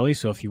pretty early.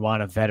 So if you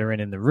want a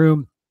veteran in the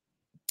room,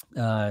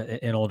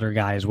 an older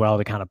guy as well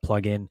to kind of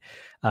plug in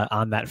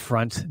on that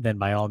front, then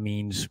by all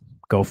means,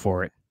 go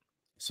for it.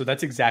 So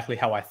that's exactly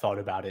how I thought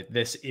about it.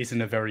 This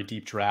isn't a very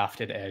deep draft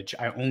at edge.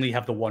 I only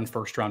have the 1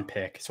 first-round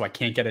pick, so I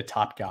can't get a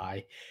top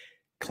guy.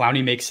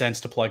 Clowney makes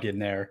sense to plug in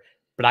there,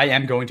 but I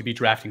am going to be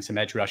drafting some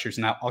edge rushers,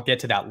 and I'll get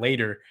to that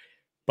later.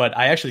 But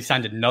I actually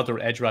signed another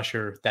edge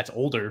rusher that's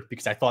older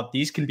because I thought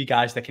these can be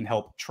guys that can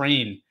help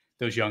train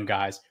those young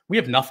guys. We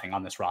have nothing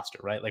on this roster,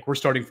 right? Like, we're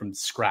starting from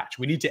scratch.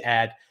 We need to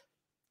add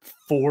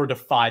 4 to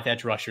 5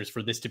 edge rushers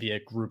for this to be a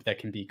group that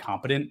can be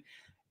competent.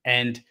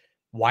 And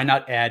why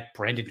not add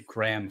Brandon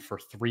Graham for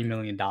 $3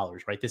 million,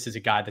 right? This is a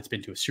guy that's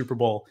been to a Super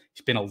Bowl.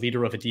 He's been a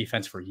leader of a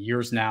defense for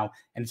years now,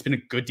 and it's been a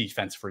good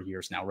defense for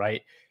years now,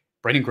 right?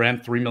 Brandon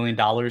Graham, $3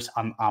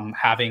 million. I'm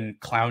having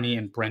Clowney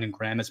and Brandon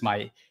Graham as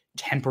my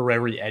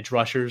temporary edge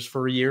rushers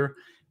for a year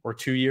or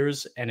 2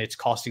 years, and it's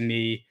costing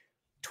me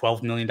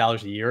 $12 million a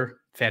year.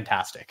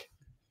 Fantastic.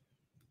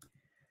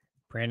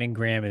 Brandon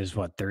Graham is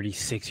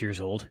 36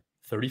 years old?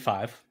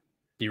 35.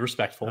 Be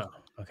respectful.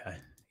 Oh, okay.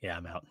 Yeah,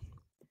 I'm out.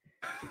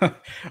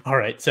 All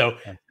right. So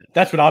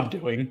that's what I'm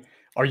doing.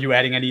 Are you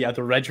adding any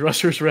other edge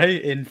rushers, Ray,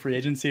 in free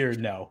agency or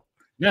no?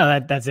 No,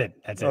 that's it.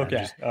 That's it.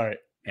 Okay. All right.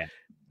 Yeah.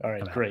 All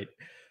right. Great.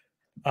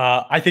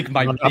 I think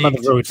I'm on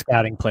the road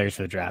scouting players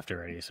for the draft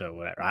already. So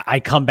whatever. I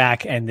come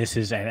back and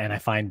I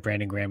find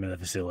Brandon Graham in the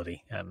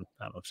facility. I'm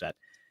upset.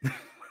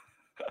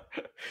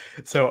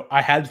 So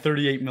I had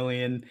 38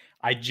 million.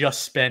 I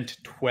just spent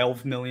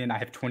 12 million. I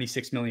have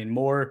 26 million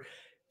more.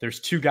 There's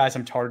 2 guys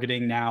I'm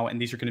targeting now,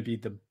 and these are going to be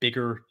the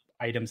bigger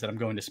items that I'm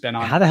going to spend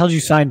on. How the hell did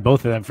you sign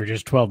both of them for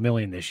just 12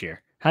 million this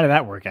year? How did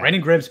that work out?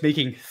 Brandon Graham's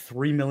making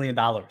 $3 million.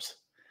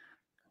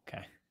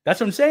 Okay. That's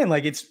what I'm saying.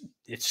 Like, it's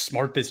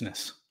smart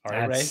business. All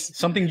right, Ray?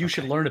 Something you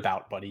should learn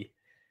about, buddy.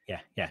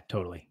 Yeah,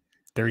 totally.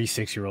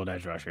 36-year-old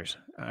edge rushers.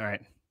 All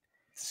right.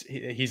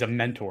 He's a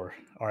mentor.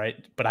 All right.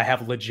 But I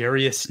have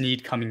L'Jarius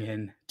Sneed coming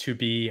in to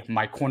be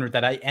my corner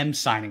that I am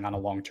signing on a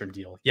long-term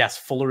deal. Yes,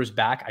 Fuller is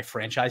back. I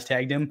franchise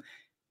tagged him.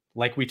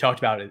 Like we talked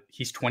about it.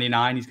 He's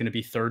 29. He's going to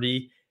be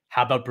 30.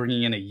 How about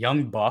bringing in a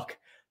young buck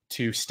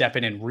to step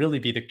in and really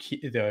be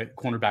the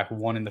cornerback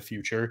 1 in the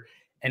future?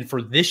 And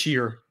for this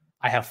year,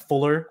 I have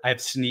Fuller, I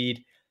have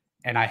Sneed,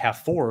 and I have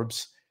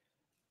Forbes.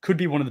 Could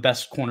be one of the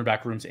best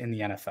cornerback rooms in the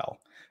NFL.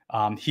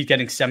 He's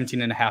getting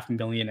 $17.5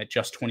 million at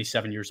just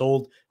 27 years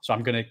old. So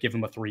I'm going to give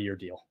him a 3-year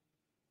deal.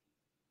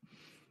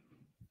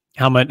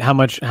 How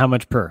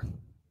much per?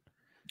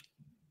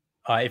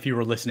 If you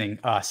were listening,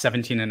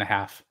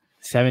 17.5.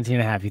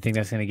 17.5. You think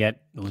that's going to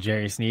get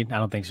L'Jarius Sneed? I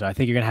don't think so. I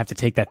think you're going to have to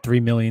take that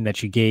 $3 million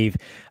that you gave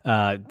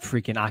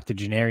freaking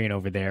octogenarian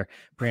over there,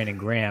 Brandon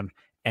Graham,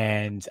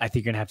 and I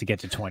think you're going to have to get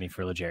to 20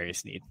 for L'Jarius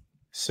Sneed.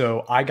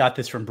 So I got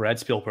this from Brad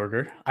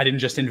Spielberger. I didn't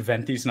just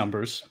invent these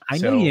numbers. I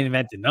know you didn't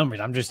invent the numbers.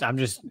 I'm just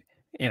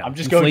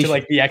going to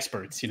like the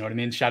experts. You know what I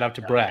mean? Shout out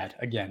to Brad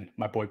again,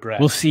 my boy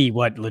Brad. We'll see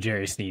what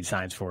L'Jarius Sneed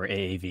signs for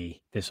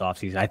AAV this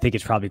offseason. I think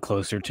it's probably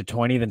closer to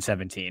 20 than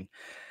 17.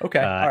 Okay,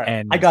 all right.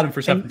 And I got him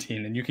for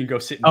 17, and you can go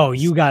sit.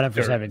 You got him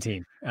for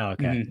 17. Oh,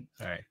 okay,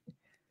 mm-hmm. All right.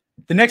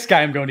 The next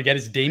guy I'm going to get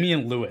is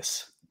Damian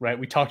Lewis. Right?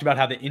 We talked about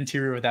how the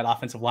interior of that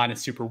offensive line is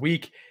super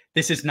weak.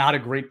 This is not a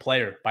great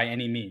player by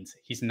any means.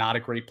 He's not a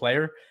great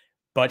player,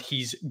 but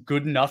he's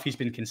good enough. He's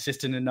been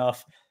consistent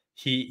enough.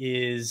 He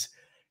is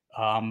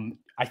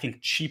I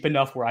think cheap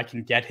enough where I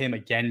can get him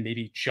again,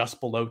 maybe just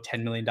below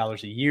 $10 million a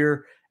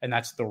year. And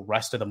that's the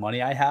rest of the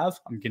money I have.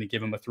 I'm going to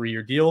give him a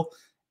 3-year deal.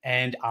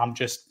 And I'm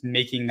just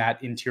making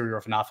that interior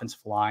of an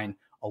offensive line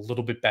a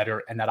little bit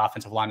better, and that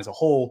offensive line as a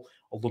whole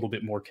a little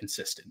bit more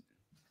consistent.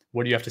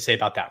 What do you have to say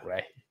about that,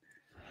 Ray?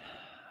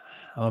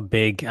 I'm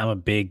a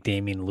big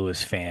Damian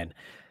Lewis fan.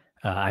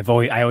 I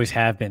always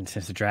have been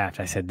since the draft.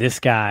 I said this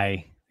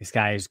guy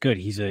is good.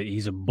 He's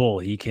a bull.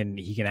 He can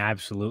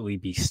absolutely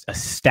be a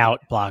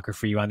stout blocker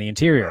for you on the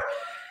interior.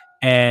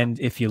 And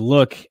if you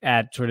look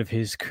at sort of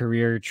his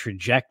career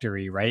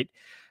trajectory, right,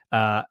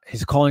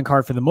 his calling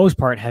card for the most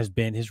part has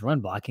been his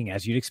run blocking,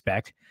 as you'd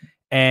expect,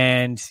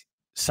 and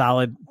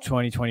solid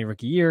 2020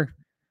 rookie year,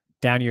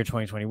 down year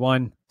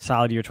 2021,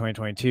 solid year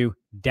 2022,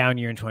 down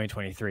year in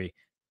 2023.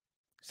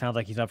 Sounds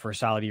like he's up for a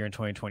solid year in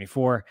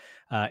 2024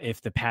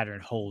 if the pattern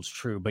holds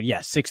true. But yeah,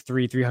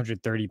 6'3",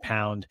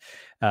 330-pound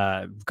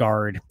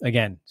guard.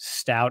 Again,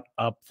 stout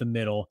up the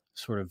middle,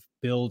 sort of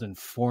build and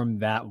form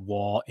that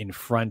wall in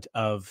front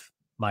of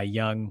my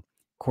young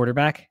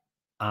quarterback.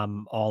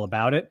 I'm all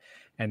about it.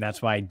 And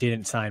that's why I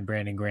didn't sign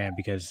Brandon Graham,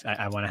 because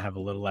I want to have a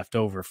little left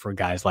over for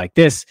guys like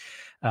this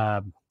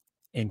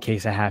in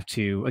case I have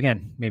to,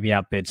 again, maybe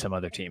outbid some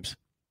other teams.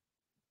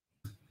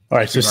 All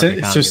right, so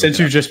since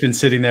you've just been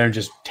sitting there and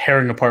just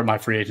tearing apart my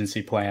free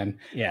agency plan,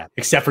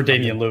 except for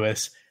Damian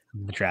Lewis,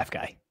 the draft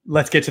guy,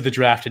 let's get to the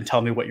draft and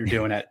tell me what you're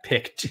doing at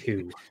pick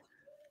 2.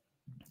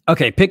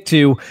 Okay, pick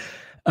 2.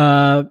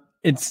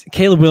 It's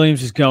Caleb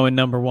Williams is going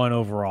number 1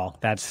 overall.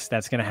 That's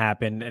going to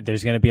happen.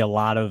 There's going to be a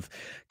lot of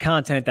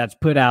content that's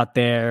put out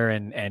there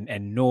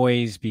and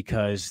noise,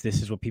 because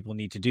this is what people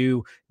need to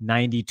do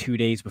 92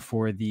 days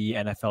before the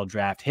NFL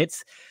draft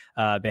hits.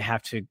 They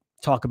have to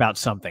talk about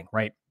something,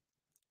 right?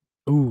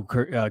 Ooh,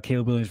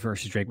 Caleb Williams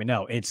versus Drake May.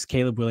 No, it's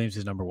Caleb Williams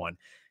is number 1.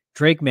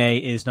 Drake May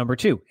is number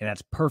 2, and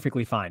that's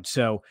perfectly fine.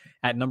 So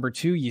at number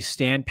 2, you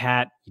stand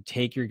pat, you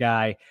take your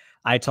guy.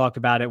 I talked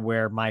about it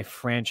where my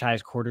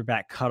franchise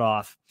quarterback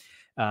cutoff,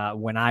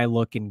 when I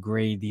look and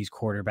grade these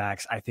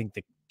quarterbacks, I think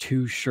the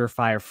 2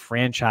 surefire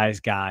franchise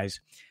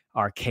guys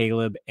are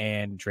Caleb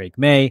and Drake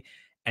May.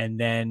 And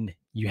then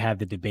you have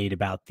the debate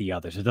about the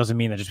others. It doesn't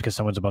mean that just because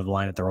someone's above the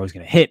line that they're always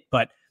going to hit,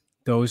 but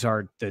those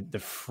are the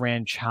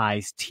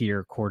franchise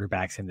tier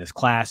quarterbacks in this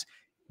class.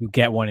 You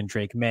get one in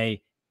Drake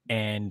May,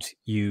 and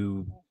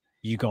you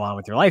go on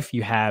with your life.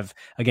 You have,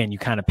 again, you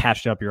kind of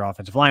patched up your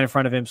offensive line in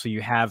front of him, so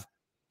you have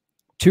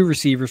 2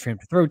 receivers for him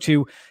to throw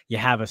to. You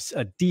have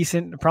a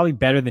decent, probably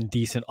better than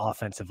decent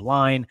offensive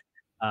line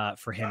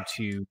for him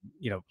to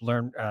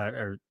learn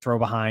or throw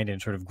behind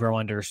and sort of grow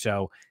under.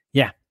 So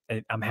yeah,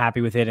 I'm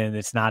happy with it, and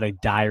it's not a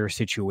dire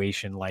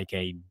situation like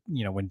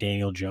when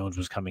Daniel Jones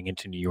was coming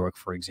into New York,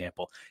 for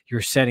example.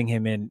 You're setting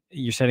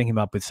him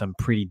up with some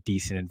pretty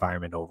decent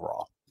environment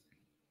overall.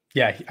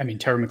 Yeah, I mean,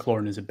 Terry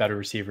McLaurin is a better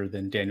receiver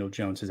than Daniel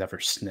Jones has ever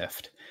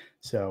sniffed.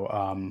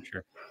 So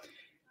sure.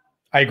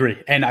 I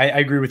agree. And I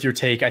agree with your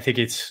take. I think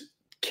it's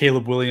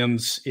Caleb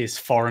Williams is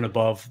far and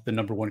above the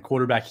number 1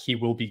 quarterback. He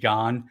will be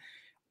gone.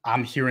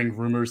 I'm hearing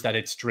rumors that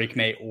it's Drake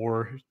May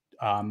or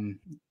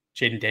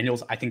Jaden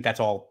Daniels. I think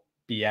that's all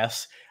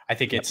BS. I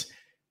think it's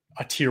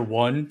a tier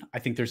 1. I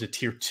think there's a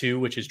tier 2,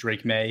 which is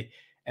Drake May,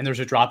 and there's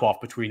a drop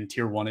off between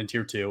tier 1 and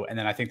tier 2. And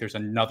then I think there's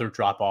another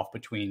drop off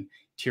between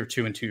tier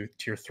 2 and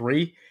tier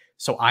 3.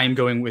 So I am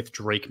going with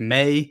Drake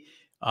May.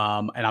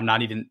 And I'm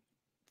not even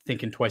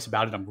thinking twice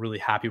about it. I'm really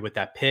happy with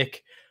that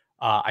pick.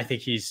 I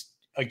think he's,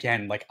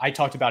 again, like I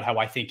talked about how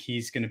I think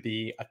he's going to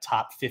be a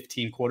top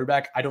 15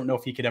 quarterback. I don't know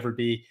if he could ever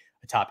be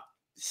a top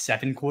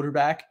 7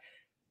 quarterback,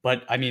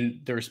 but I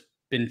mean, there's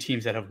been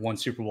teams that have won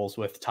Super Bowls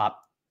with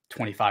top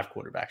 25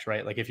 quarterbacks,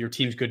 right? Like if your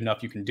team's good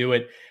enough, you can do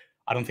it.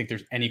 I don't think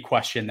there's any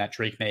question that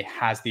Drake May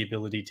has the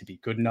ability to be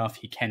good enough.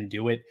 He can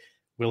do it.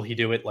 Will he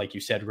do it? Like you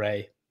said,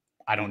 Ray,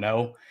 I don't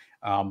know.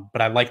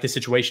 But I like the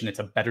situation. It's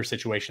a better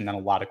situation than a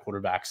lot of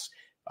quarterbacks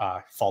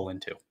fall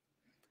into.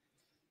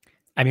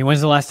 I mean,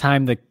 when's the last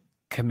time the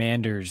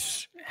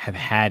Commanders have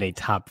had a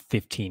top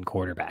 15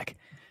 quarterback?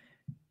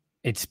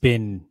 It's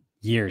been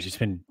years. It's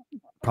been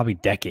probably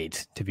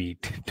decades, to be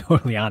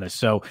totally honest.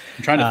 So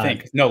I'm trying to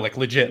think. No, like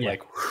legit,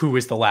 like who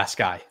is the last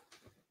guy?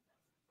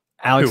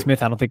 Alex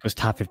Smith, I don't think was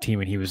top 15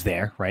 when he was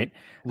there, right?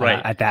 Right.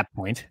 At that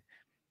point.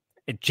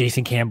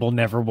 Jason Campbell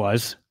never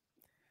was.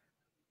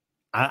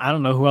 I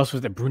don't know who else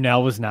was there.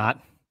 Brunel was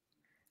not.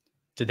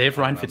 Did they have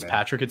Ryan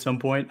Fitzpatrick at some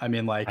point? I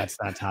mean, like that's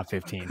not top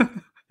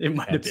 15. It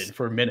might have been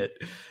for a minute.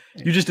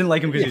 You just didn't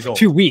like him because he's old.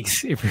 2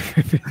 weeks.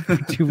 For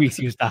 2 weeks,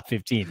 he was top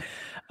 15.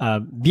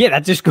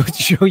 That just goes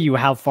to show you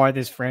how far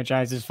this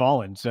franchise has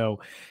fallen.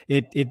 So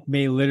it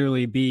may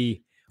literally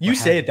be. You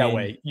say it that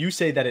way. You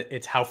say that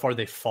it's how far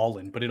they've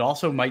fallen, but it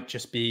also might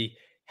just be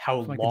how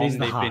long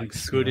they've been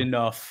good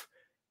enough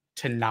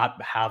to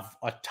not have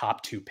a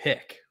top 2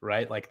 pick,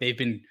 right? Like they've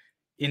been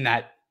in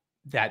that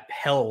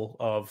hell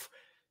of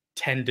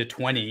 10 to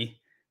 20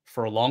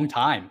 for a long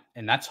time.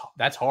 And that's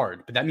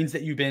hard, but that means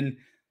that you've been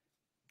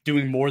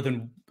doing more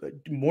than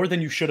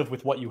you should have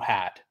with what you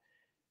had.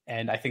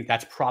 And I think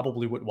that's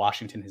probably what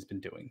Washington has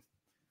been doing.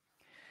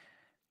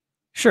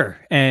 Sure.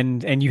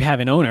 And you have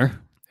an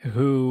owner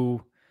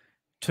who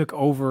took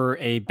over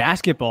a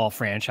basketball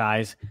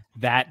franchise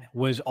that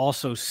was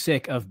also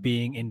sick of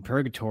being in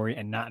purgatory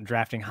and not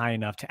drafting high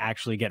enough to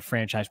actually get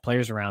franchise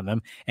players around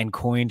them, and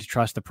coined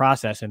trust the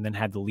process, and then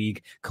had the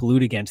league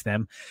collude against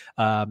them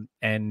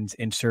and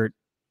insert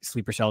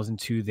sleeper cells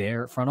into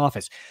their front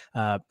office.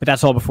 But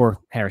that's all before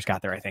Harris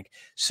got there, I think.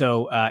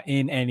 So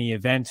in any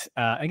event,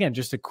 again,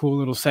 just a cool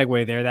little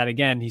segue there that,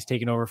 again, he's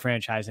taken over a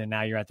franchise, and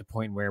now you're at the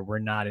point where we're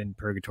not in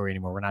purgatory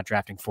anymore. We're not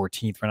drafting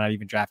 14th. We're not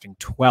even drafting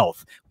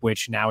 12th,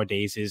 which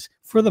nowadays is,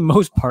 for the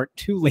most part,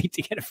 too late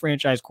to get a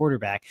franchise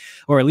quarterback,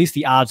 or at least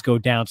the odds go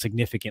down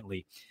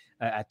significantly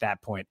at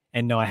that point.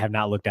 And no, I have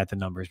not looked at the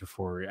numbers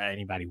before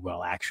anybody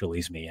actually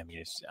is me. I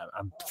mean,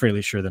 I'm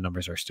fairly sure the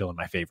numbers are still in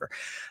my favor.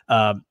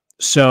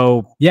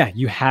 So yeah,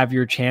 you have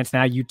your chance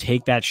now. You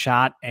take that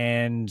shot,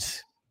 and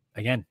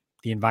again,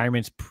 the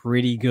environment's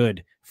pretty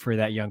good for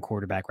that young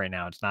quarterback right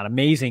now. It's not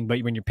amazing, but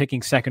when you're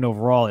picking second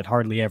overall, it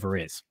hardly ever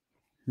is.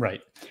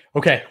 Right.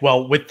 Okay.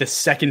 Well, with the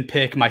second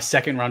pick, my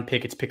second round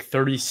pick, it's pick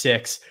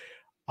 36.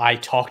 I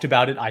talked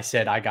about it. I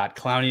said I got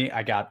Clowney,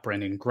 I got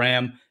Brandon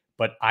Graham,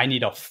 but I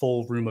need a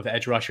full room of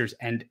edge rushers.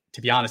 And to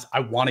be honest,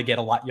 I want to get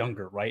a lot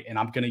younger, right? And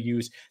I'm going to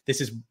use,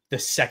 this is the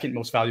second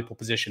most valuable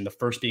position, the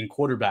first being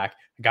quarterback.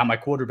 I got my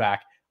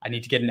quarterback. I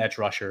need to get an edge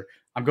rusher.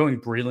 I'm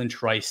going Breland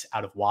Trice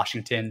out of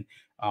Washington.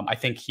 I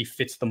think he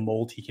fits the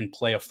mold. He can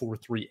play a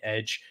 4-3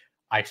 edge.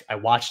 I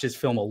watched his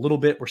film a little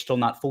bit. We're still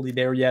not fully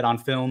there yet on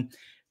film,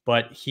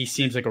 but he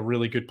seems like a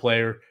really good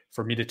player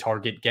for me to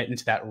target, get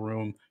into that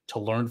room, to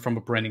learn from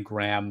a Brandon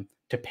Graham,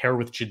 to pair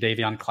with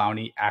Jadeveon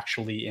Clowney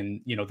actually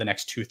in, the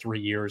next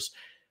 2-3 years.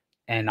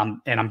 And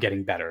I'm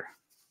getting better.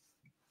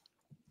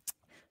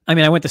 I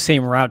mean, I went the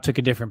same route, took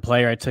a different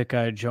player. I took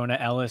Jonah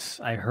Ellis.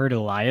 I heard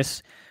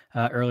Elias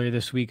earlier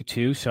this week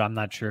too, so I'm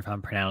not sure if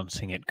I'm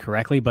pronouncing it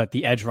correctly, but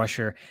the edge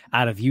rusher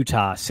out of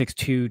Utah,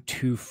 6'2",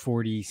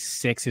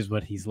 246 is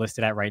what he's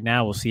listed at right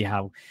now. We'll see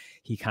how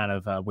he kind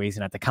of weighs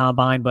in at the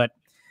combine, but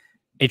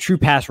a true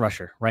pass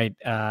rusher, right?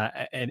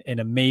 An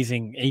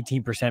amazing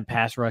 18%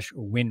 pass rush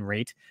win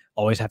rate.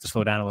 Always have to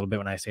slow down a little bit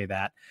when I say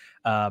that.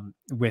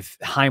 With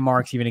high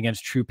marks, even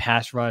against true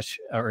pass rush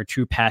or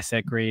true pass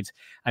set grades.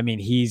 I mean,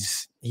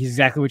 he's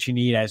exactly what you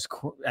need as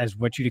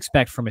what you'd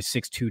expect from a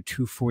 6'2",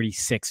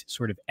 246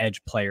 sort of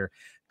edge player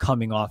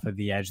coming off of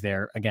the edge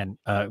there. Again,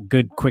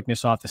 good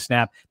quickness off the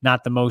snap,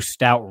 not the most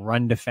stout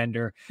run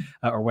defender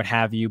or what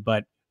have you,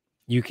 but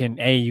you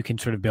can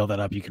sort of build that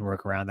up. You can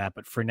work around that.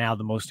 But for now,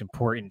 the most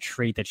important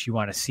trait that you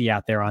want to see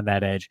out there on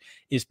that edge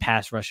is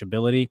pass rush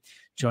ability.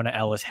 Jonah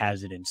Ellis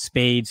has it in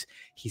spades.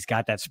 He's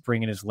got that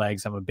spring in his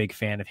legs. I'm a big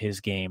fan of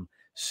his game.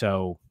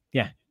 So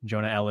yeah,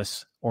 Jonah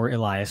Ellis or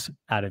Elias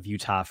out of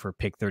Utah for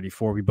pick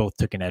 34. We both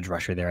took an edge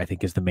rusher there, I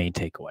think, is the main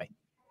takeaway.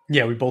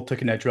 Yeah, we both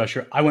took an edge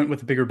rusher. I went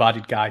with a bigger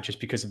bodied guy just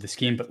because of the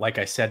scheme. But like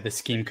I said, the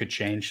scheme could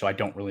change. So I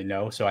don't really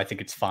know. So I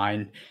think it's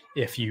fine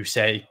if you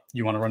say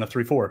you want to run a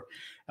 3-4.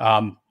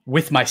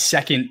 With my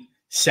second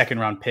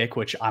round pick,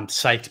 which I'm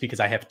psyched because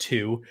I have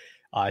two,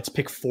 it's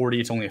pick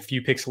 40. It's only a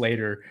few picks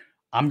later.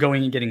 I'm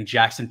going and getting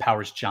Jackson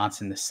Powers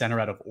Johnson, the center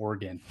out of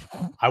Oregon.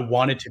 I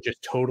wanted to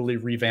just totally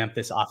revamp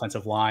this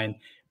offensive line.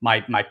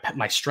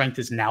 My strength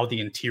is now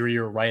the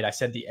interior, right? I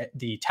said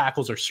the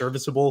tackles are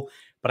serviceable,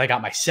 but I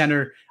got my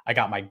center, I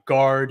got my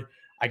guard,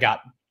 I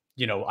got,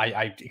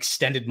 I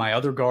extended my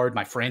other guard,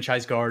 my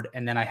franchise guard,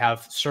 and then I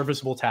have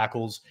serviceable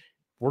tackles.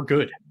 We're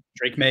good.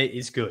 Drake May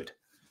is good.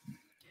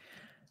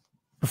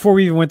 Before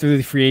we even went through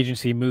the free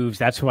agency moves,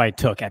 that's who I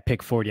took at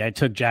pick 40. I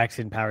took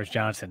Jackson Powers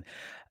Johnson.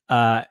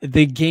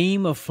 The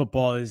game of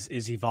football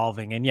is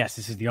evolving. And yes,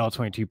 this is the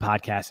All-22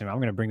 podcast, and I'm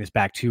going to bring this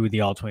back to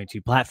the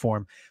All-22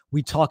 platform.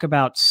 We talk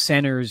about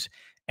centers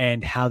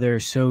and how they're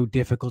so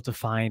difficult to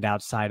find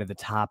outside of the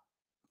top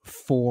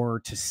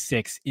 4 to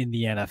 6 in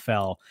the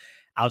NFL.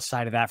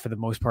 Outside of that, for the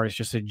most part, it's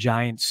just a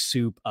giant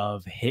soup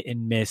of hit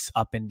and miss,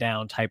 up and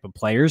down type of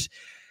players.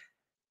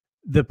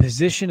 The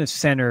position of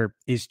center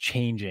is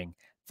changing.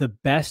 The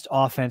best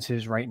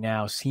offenses right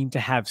now seem to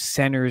have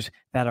centers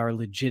that are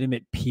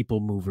legitimate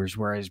people movers,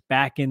 whereas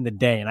back in the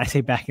day, and I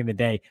say back in the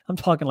day, I'm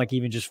talking like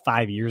even just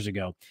 5 years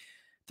ago,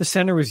 the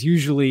center was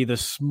usually the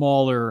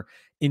smaller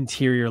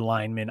interior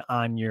lineman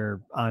on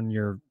your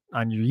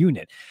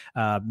unit,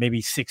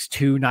 maybe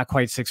 6'2", not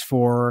quite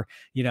 6'4",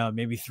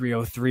 maybe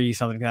 303,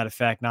 something to that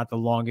effect, not the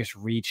longest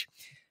reach.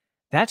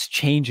 That's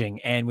changing.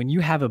 And when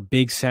you have a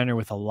big center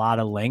with a lot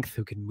of length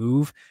who can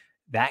move,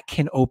 that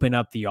can open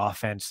up the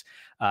offense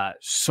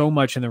so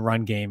much in the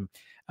run game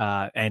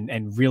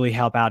and really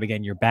help out,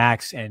 again, your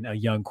backs and a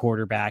young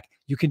quarterback.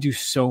 You can do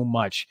so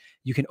much.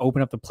 You can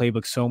open up the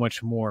playbook so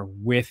much more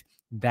with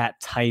that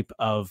type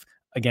of,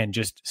 again,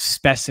 just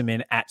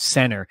specimen at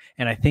center.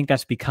 And I think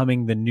that's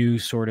becoming the new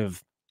sort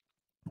of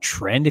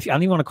trend. I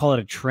don't even want to call it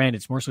a trend.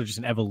 It's more so just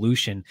an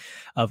evolution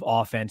of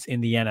offense in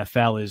the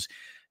NFL. Is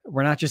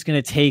we're not just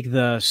going to take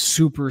the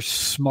super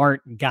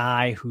smart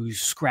guy who's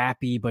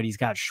scrappy, but he's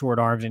got short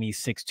arms and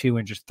he's 6'2",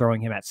 and just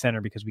throwing him at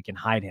center because we can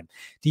hide him.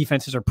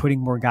 Defenses are putting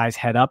more guys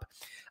head up.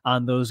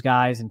 on those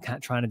guys and kind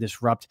of trying to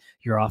disrupt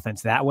your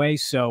offense that way.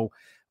 So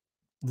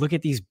look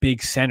at these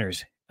big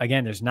centers.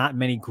 Again, there's not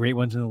many great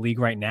ones in the league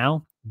right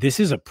now.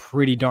 This is a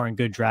pretty darn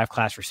good draft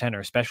class for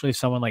center, especially if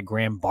someone like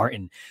Graham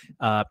Barton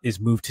is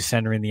moved to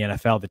center in the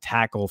NFL, the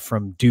tackle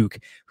from Duke,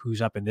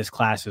 who's up in this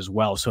class as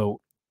well. So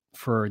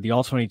for the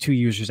All-22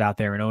 users out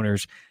there and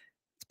owners,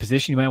 the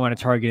position you might want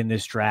to target in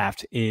this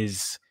draft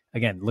is,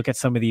 again, look at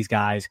some of these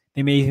guys.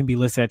 They may even be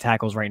listed at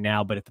tackles right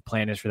now, but if the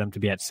plan is for them to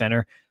be at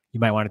center, you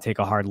might want to take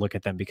a hard look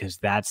at them, because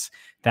that's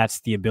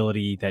the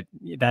ability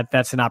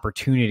that's an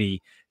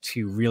opportunity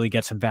to really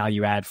get some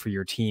value add for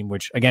your team,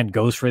 which again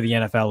goes for the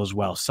NFL as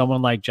well.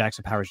 Someone like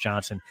Jackson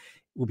Powers-Johnson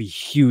will be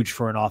huge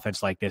for an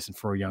offense like this and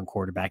for a young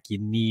quarterback. You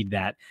need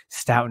that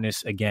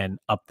stoutness again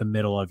up the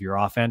middle of your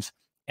offense,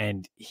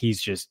 and he's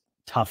just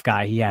tough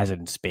guy. He has it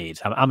in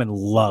spades. I'm in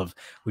love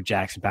with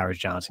Jackson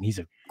Powers-Johnson. He's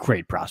a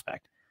great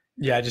prospect.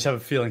 Yeah, I just have a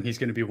feeling he's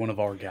going to be one of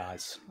our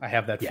guys. I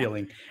have that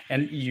feeling.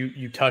 And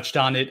you touched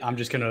on it. I'm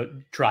just going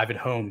to drive it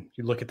home.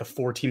 You look at the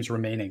 4 teams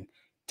remaining: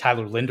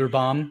 Tyler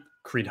Linderbaum,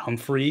 Creed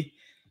Humphrey,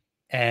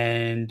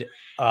 and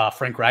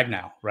Frank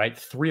Ragnow, right?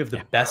 3 of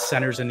the best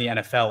centers in the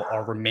NFL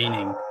are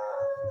remaining.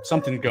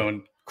 Something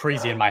going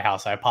crazy in my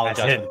house. I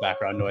apologize for the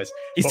background noise.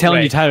 He's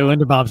telling you Tyler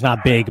Linderbaum's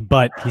not big,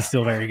 but he's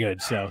still very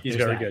good. So he's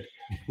very good.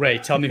 Ray,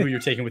 tell me who you're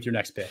taking with your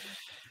next pick.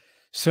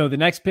 So the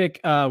next pick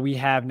we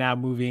have now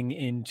moving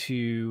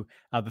into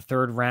the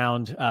 3rd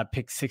round,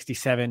 pick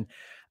 67.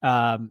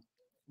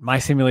 My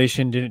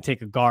simulation didn't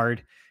take a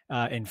guard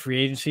in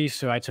free agency,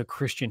 so I took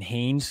Christian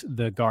Haynes,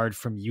 the guard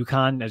from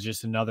UConn, as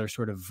just another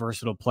sort of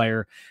versatile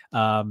player,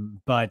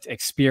 but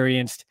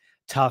experienced,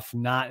 tough,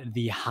 not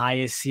the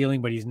highest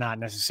ceiling, but he's not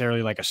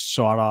necessarily like a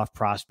sawed-off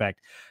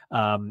prospect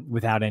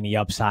without any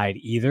upside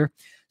either.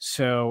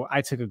 So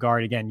I took a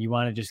guard. Again, you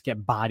want to just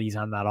get bodies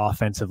on that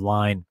offensive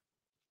line,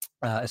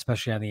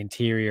 especially on the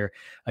interior,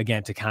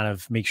 again, to kind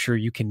of make sure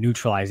you can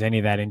neutralize any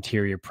of that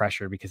interior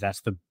pressure, because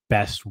that's the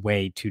best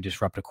way to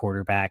disrupt a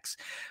quarterback's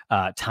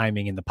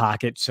timing in the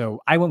pocket.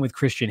 So I went with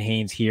Christian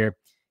Haynes here. If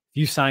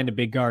you signed a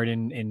big guard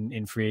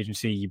in free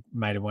agency, you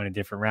might have went a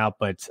different route.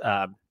 But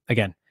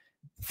again,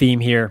 theme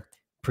here,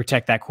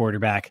 protect that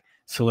quarterback,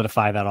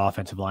 solidify that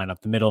offensive line up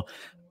the middle.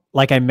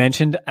 Like I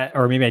mentioned,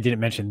 or maybe I didn't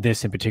mention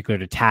this in particular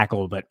to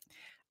tackle, but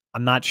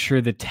I'm not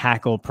sure the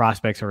tackle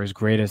prospects are as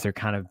great as they're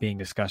kind of being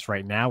discussed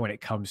right now when it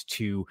comes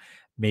to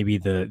maybe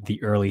the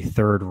early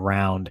 3rd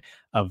round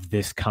of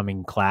this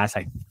coming class.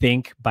 I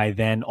think by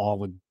then all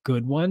the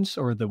good ones,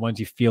 or the ones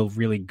you feel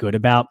really good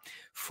about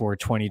for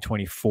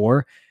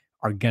 2024,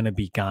 are going to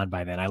be gone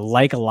by then. I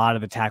like a lot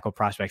of the tackle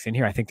prospects in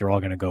here. I think they're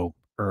all going to go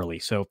early.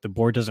 So if the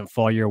board doesn't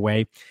fall your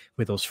way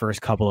with those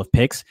first couple of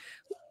picks,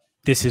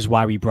 this is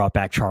why we brought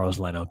back Charles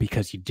Leno,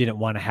 because you didn't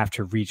want to have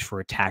to reach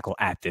for a tackle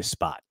at this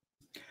spot.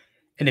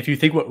 And if you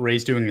think what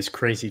Ray's doing is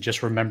crazy,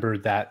 just remember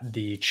that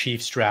the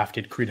Chiefs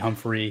drafted Creed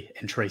Humphrey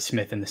and Trey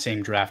Smith in the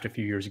same draft a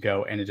few years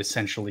ago, and it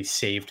essentially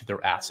saved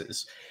their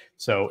asses.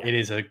 So it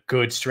is a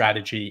good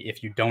strategy.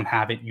 If you don't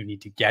have it, you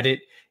need to get it,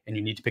 and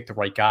you need to pick the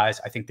right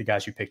guys. I think the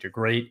guys you picked are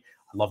great.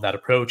 I love that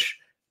approach.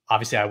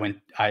 Obviously,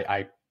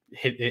 I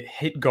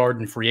hit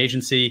guard in free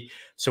agency.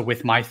 So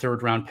with my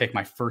 3rd round pick,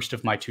 my first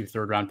of my 2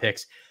 3rd round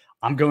picks,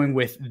 I'm going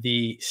with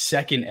the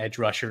 2nd edge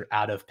rusher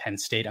out of Penn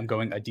State. I'm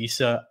going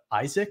Adisa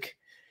Isaac.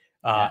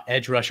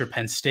 Edge rusher,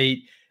 Penn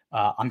State.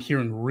 I'm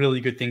hearing really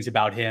good things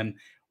about him.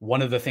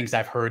 One of the things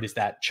I've heard is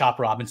that Chop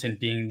Robinson,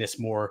 being this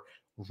more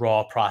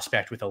raw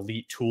prospect with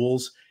elite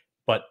tools,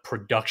 but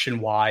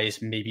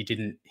production-wise maybe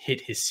didn't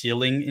hit his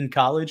ceiling in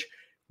college,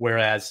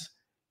 whereas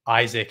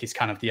Isaac is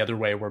kind of the other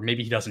way, where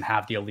maybe he doesn't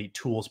have the elite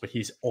tools, but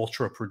he's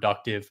ultra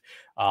productive.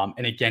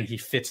 And again, he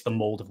fits the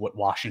mold of what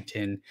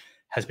Washington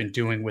has been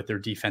doing with their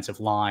defensive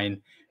line,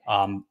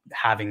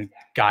 having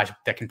guys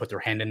that can put their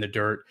hand in the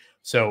dirt.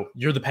 So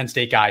you're the Penn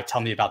State guy.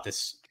 Tell me about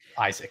this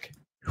Isaac.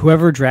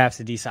 Whoever drafts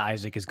Adisa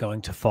Isaac is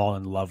going to fall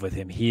in love with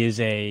him. He's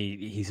a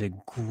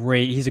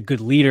good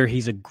leader.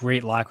 He's a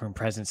great locker room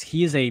presence.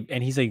 He's a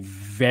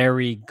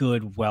very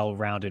good,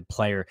 well-rounded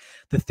player.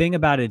 The thing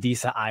about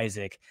Adisa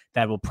Isaac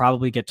that will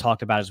probably get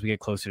talked about as we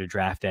get closer to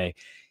draft day,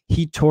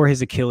 he tore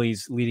his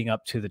Achilles leading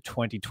up to the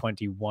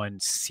 2021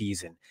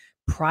 season.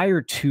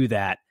 Prior to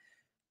that,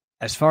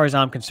 as far as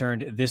I'm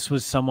concerned, this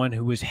was someone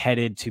who was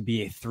headed to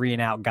be a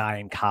 3-and-out guy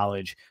in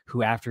college,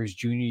 who after his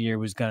junior year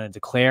was going to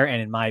declare,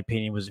 and in my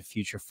opinion was a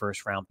future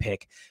first-round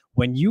pick.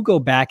 When you go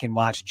back and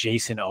watch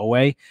Jason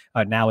Owe,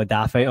 now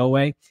Odafe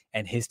Owe,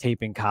 and his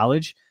tape in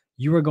college,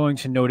 you are going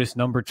to notice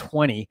number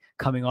 20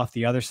 coming off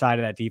the other side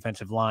of that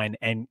defensive line,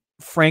 and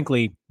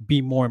frankly, be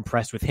more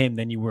impressed with him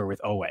than you were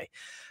with Owe.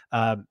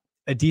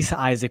 Adisa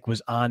Isaac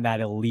was on that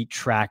elite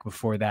track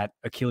before that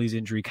Achilles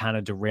injury kind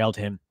of derailed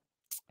him.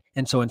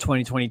 And so in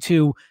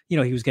 2022, he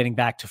was getting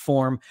back to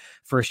form,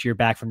 first year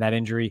back from that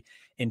injury.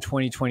 In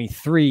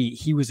 2023,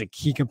 he was a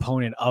key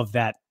component of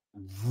that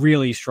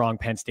really strong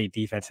Penn State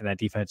defense and that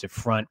defensive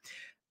front.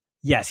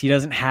 Yes, he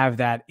doesn't have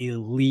that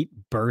elite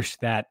burst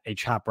that a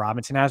Chop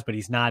Robinson has, but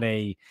he's not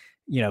a,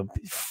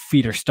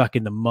 feet are stuck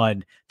in the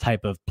mud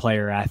type of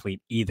player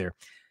athlete either.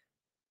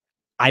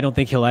 I don't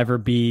think he'll ever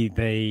be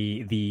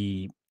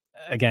the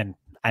again,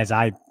 as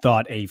I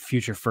thought, a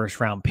future first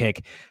round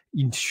pick,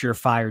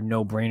 surefire,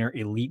 no brainer,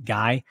 elite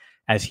guy,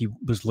 as he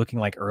was looking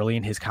like early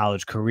in his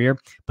college career.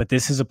 But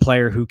this is a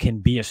player who can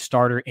be a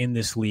starter in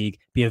this league,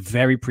 be a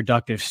very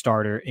productive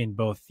starter in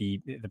both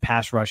the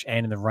pass rush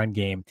and in the run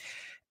game,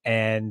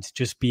 and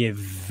just be a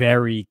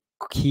very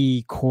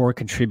key core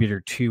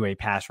contributor to a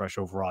pass rush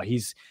overall.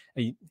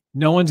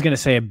 No one's going to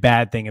say a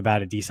bad thing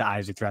about Adisa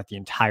Isaac throughout the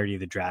entirety of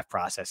the draft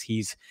process.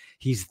 He's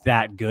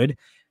that good.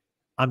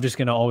 I'm just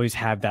going to always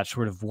have that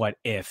sort of what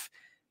if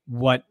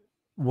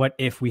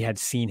we had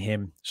seen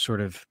him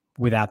sort of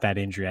without that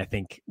injury. I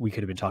think we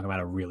could have been talking about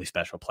a really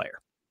special player.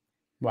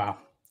 Wow.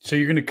 So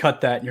you're going to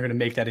cut that and you're going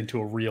to make that into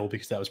a reel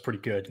because that was pretty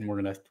good. And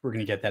we're going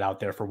to get that out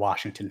there for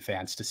Washington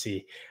fans to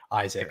see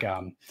Isaac.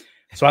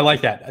 So I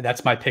like that.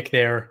 That's my pick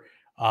there.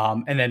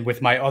 And then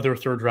with my other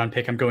third round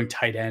pick, I'm going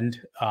tight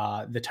end,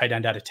 the tight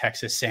end out of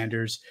Texas,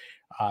 Sanders,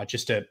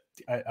 just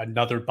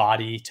another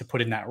body to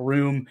put in that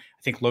room.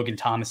 I think Logan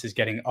Thomas is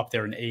getting up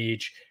there in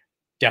age.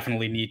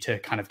 Definitely need to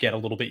kind of get a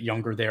little bit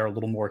younger there, a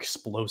little more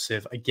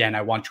explosive. Again,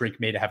 I want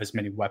Drake May to have as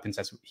many weapons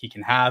as he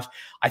can have.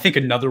 I think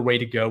another way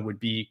to go would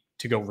be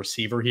to go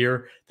receiver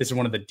here. This is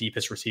one of the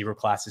deepest receiver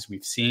classes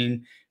we've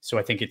seen. So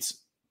I think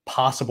it's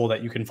possible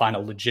that you can find a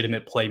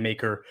legitimate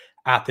playmaker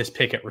at this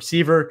pick at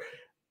receiver.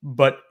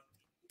 But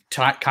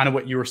kind of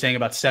what you were saying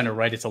about center,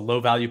 right? It's a low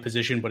value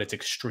position, but it's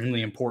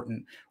extremely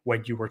important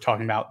when you were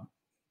talking about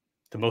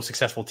the most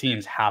successful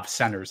teams have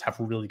centers, have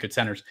really good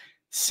centers.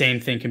 Same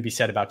thing can be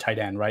said about tight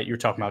end, right? You're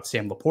talking about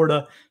Sam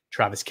Laporta,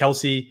 Travis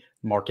Kelce,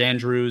 Mark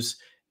Andrews,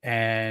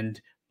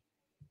 and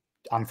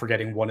I'm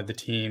forgetting one of the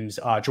teams,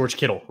 George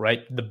Kittle,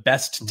 right? The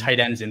best tight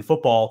ends in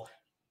football,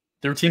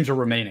 their teams are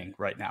remaining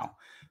right now.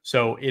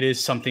 So it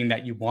is something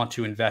that you want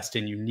to invest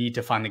in. You need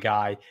to find the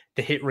guy.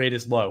 The hit rate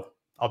is low.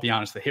 I'll be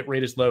honest, the hit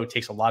rate is low. It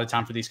takes a lot of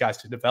time for these guys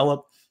to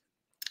develop,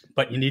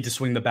 but you need to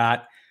swing the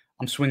bat.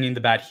 I'm swinging the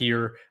bat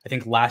here. I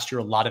think last year,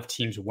 a lot of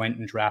teams went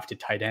and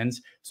drafted tight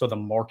ends. So the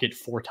market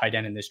for tight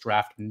end in this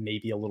draft may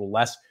be a little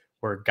less,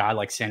 where a guy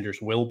like Sanders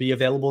will be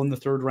available in the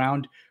third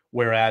round.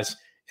 Whereas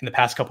in the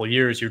past couple of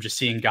years, you're just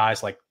seeing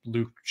guys like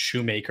Luke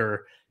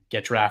Shoemaker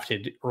get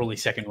drafted early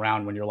second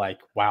round when you're like,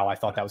 wow, I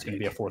thought that was going to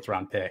be a fourth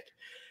round pick.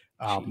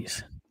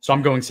 So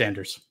I'm going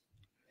Sanders.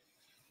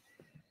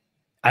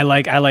 I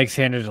like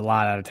Sanders a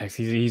lot out of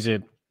Texas. He's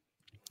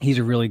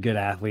a really good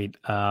athlete.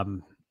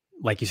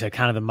 Like you said,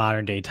 kind of the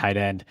modern day tight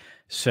end.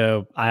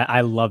 So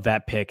I love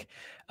that pick.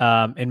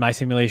 In my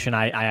simulation,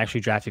 I actually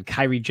drafted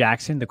Kyrie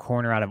Jackson, the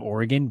corner out of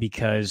Oregon,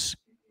 because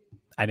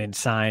I didn't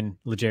sign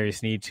L'Jarius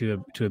Sneed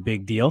to a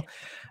big deal.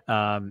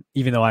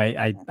 Even though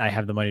I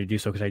have the money to do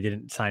so because I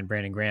didn't sign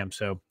Brandon Graham.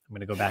 So I'm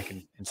going to go back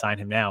and sign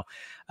him now.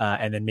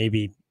 And then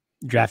maybe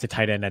draft a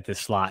tight end at this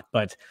slot.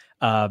 But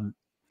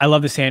I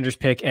love the Sanders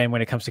pick. And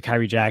when it comes to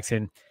Kyrie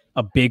Jackson,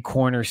 a big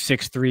corner,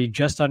 6'3",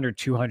 just under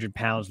 200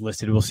 pounds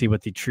listed. We'll see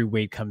what the true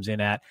weight comes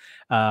in at.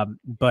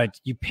 But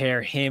you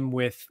pair him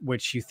with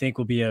which you think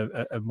will be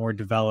a more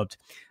developed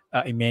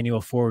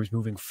Emmanuel Forbes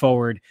moving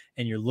forward,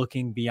 and you're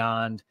looking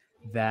beyond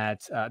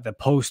that, the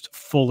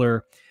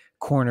post-Fuller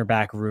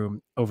cornerback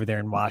room over there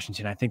in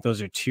Washington. I think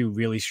those are two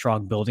really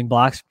strong building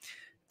blocks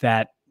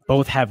that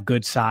both have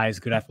good size,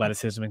 good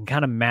athleticism, and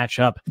kind of match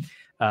up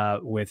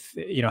with,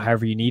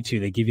 however you need to.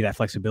 They give you that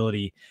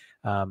flexibility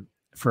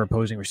for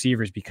opposing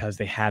receivers because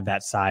they have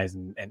that size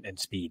and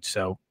speed.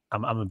 So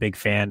I'm a big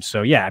fan.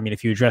 So yeah, I mean,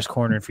 if you address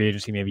corner in free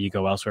agency, maybe you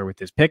go elsewhere with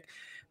this pick,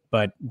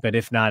 but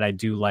if not, I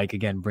do like,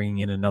 again, bringing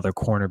in another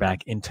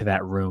cornerback into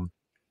that room,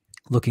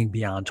 looking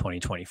beyond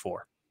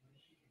 2024.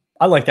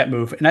 I like that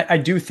move. And I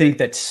do think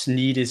that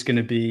Sneed is going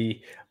to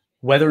be,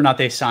 whether or not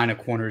they sign a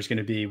corner is going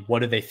to be, what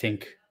do they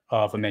think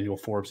of Emmanuel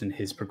Forbes and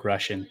his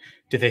progression?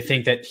 Do they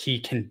think that he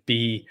can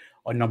be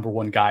a number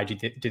one guy?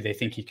 Do they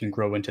think he can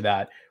grow into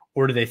that?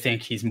 Or do they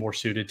think he's more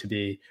suited to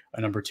be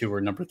a number 2 or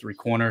a number 3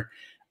 corner?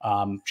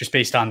 Just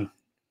based on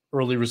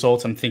early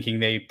results, I'm thinking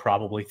they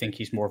probably think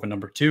he's more of a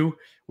number 2,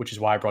 which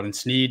is why I brought in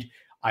Sneed.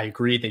 I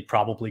agree. They'd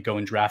probably go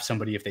and draft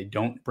somebody if they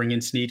don't bring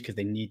in Sneed because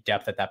they need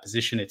depth at that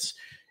position. It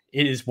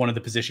is one of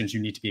the positions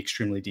you need to be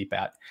extremely deep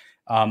at.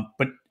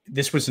 But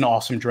this was an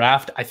awesome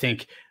draft. I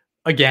think,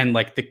 again,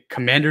 like the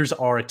Commanders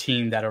are a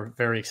team that are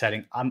very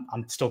exciting.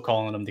 I'm still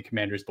calling them the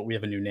Commanders, but we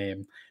have a new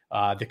name.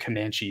 The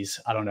Comanches.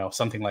 I don't know,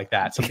 something like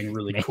that. Something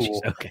really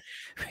cool. Okay.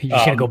 You're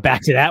going to go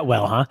back to that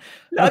well, huh?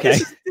 Okay.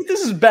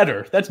 This is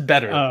better. That's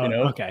better.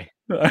 Okay.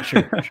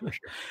 Sure.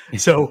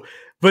 So,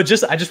 but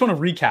I just want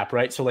to recap,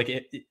 right? So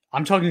like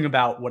I'm talking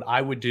about what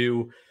I would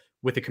do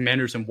with the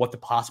Commanders and what the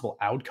possible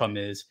outcome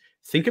is.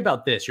 Think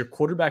about this. Your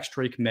quarterback's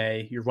Drake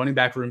May. Your running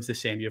back room's the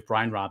same. You have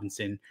Brian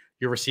Robinson.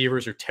 Your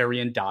receivers are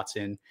Terry and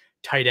Dotson.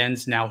 Tight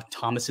ends now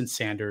Thomas and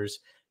Sanders.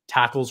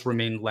 Tackles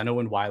remain Leno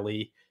and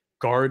Wiley.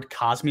 Guard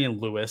Cosme and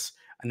Lewis,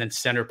 and then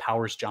center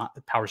Powers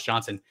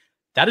Johnson.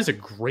 That is a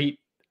great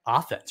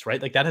offense,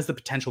 right? Like that has the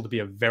potential to be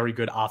a very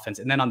good offense.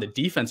 And then on the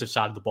defensive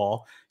side of the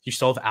ball, you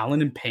still have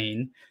Allen and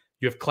Payne.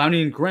 You have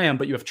Clowney and Graham,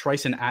 but you have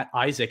Trice and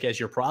Isaac as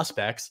your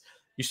prospects.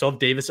 You still have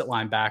Davis at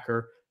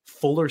linebacker,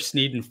 Fuller,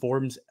 Snead, and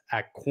Forbes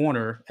at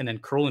corner, and then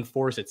Curl and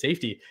Forrest at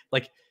safety.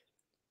 Like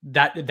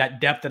that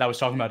depth that I was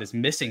talking about is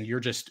missing.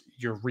 You're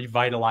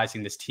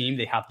revitalizing this team.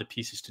 They have the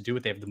pieces to do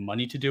it. They have the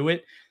money to do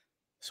it.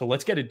 So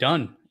let's get it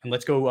done. And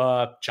let's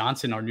go,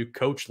 Johnson, our new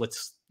coach.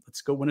 Let's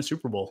go win a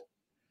Super Bowl.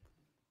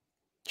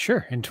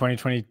 Sure, in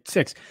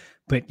 2026.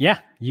 But yeah,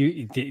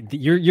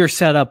 you're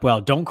set up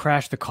well. Don't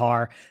crash the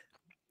car.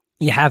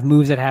 You have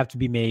moves that have to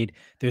be made.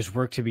 There's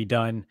work to be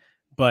done,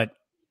 but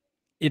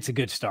it's a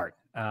good start.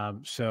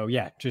 So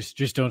yeah,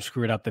 just don't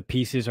screw it up. The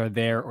pieces are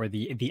there, or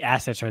the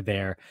assets are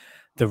there.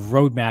 The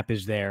roadmap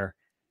is there.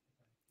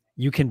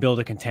 You can build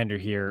a contender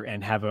here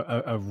and have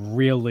a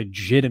real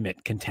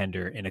legitimate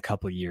contender in a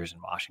couple of years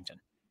in Washington.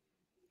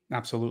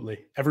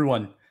 Absolutely.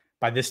 Everyone,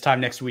 by this time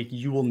next week,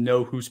 you will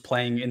know who's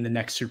playing in the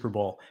next Super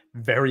Bowl.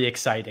 Very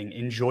exciting.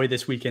 Enjoy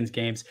this weekend's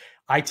games.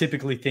 I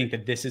typically think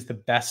that this is the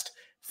best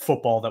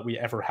football that we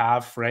ever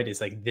have, Fred,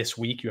 is like this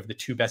week. You have the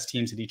two best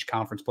teams in each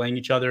conference playing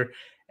each other.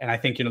 And I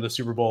think, the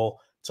Super Bowl,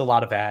 it's a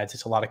lot of ads.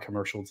 It's a lot of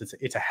commercials.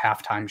 It's a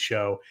halftime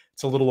show.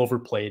 It's a little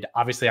overplayed.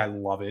 Obviously, I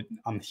love it.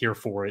 I'm here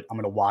for it. I'm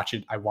going to watch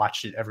it. I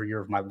watched it every year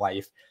of my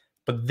life.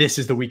 But this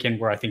is the weekend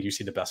where I think you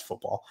see the best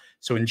football.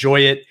 So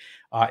enjoy it.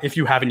 If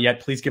you haven't yet,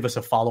 please give us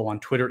a follow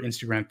on Twitter,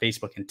 Instagram,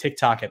 Facebook, and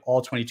TikTok at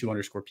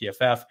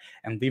all22_PFF,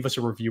 and leave us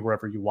a review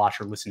wherever you watch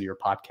or listen to your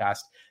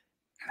podcast.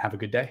 And have a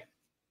good day.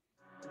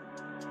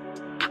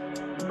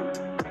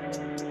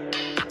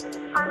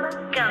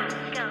 Go.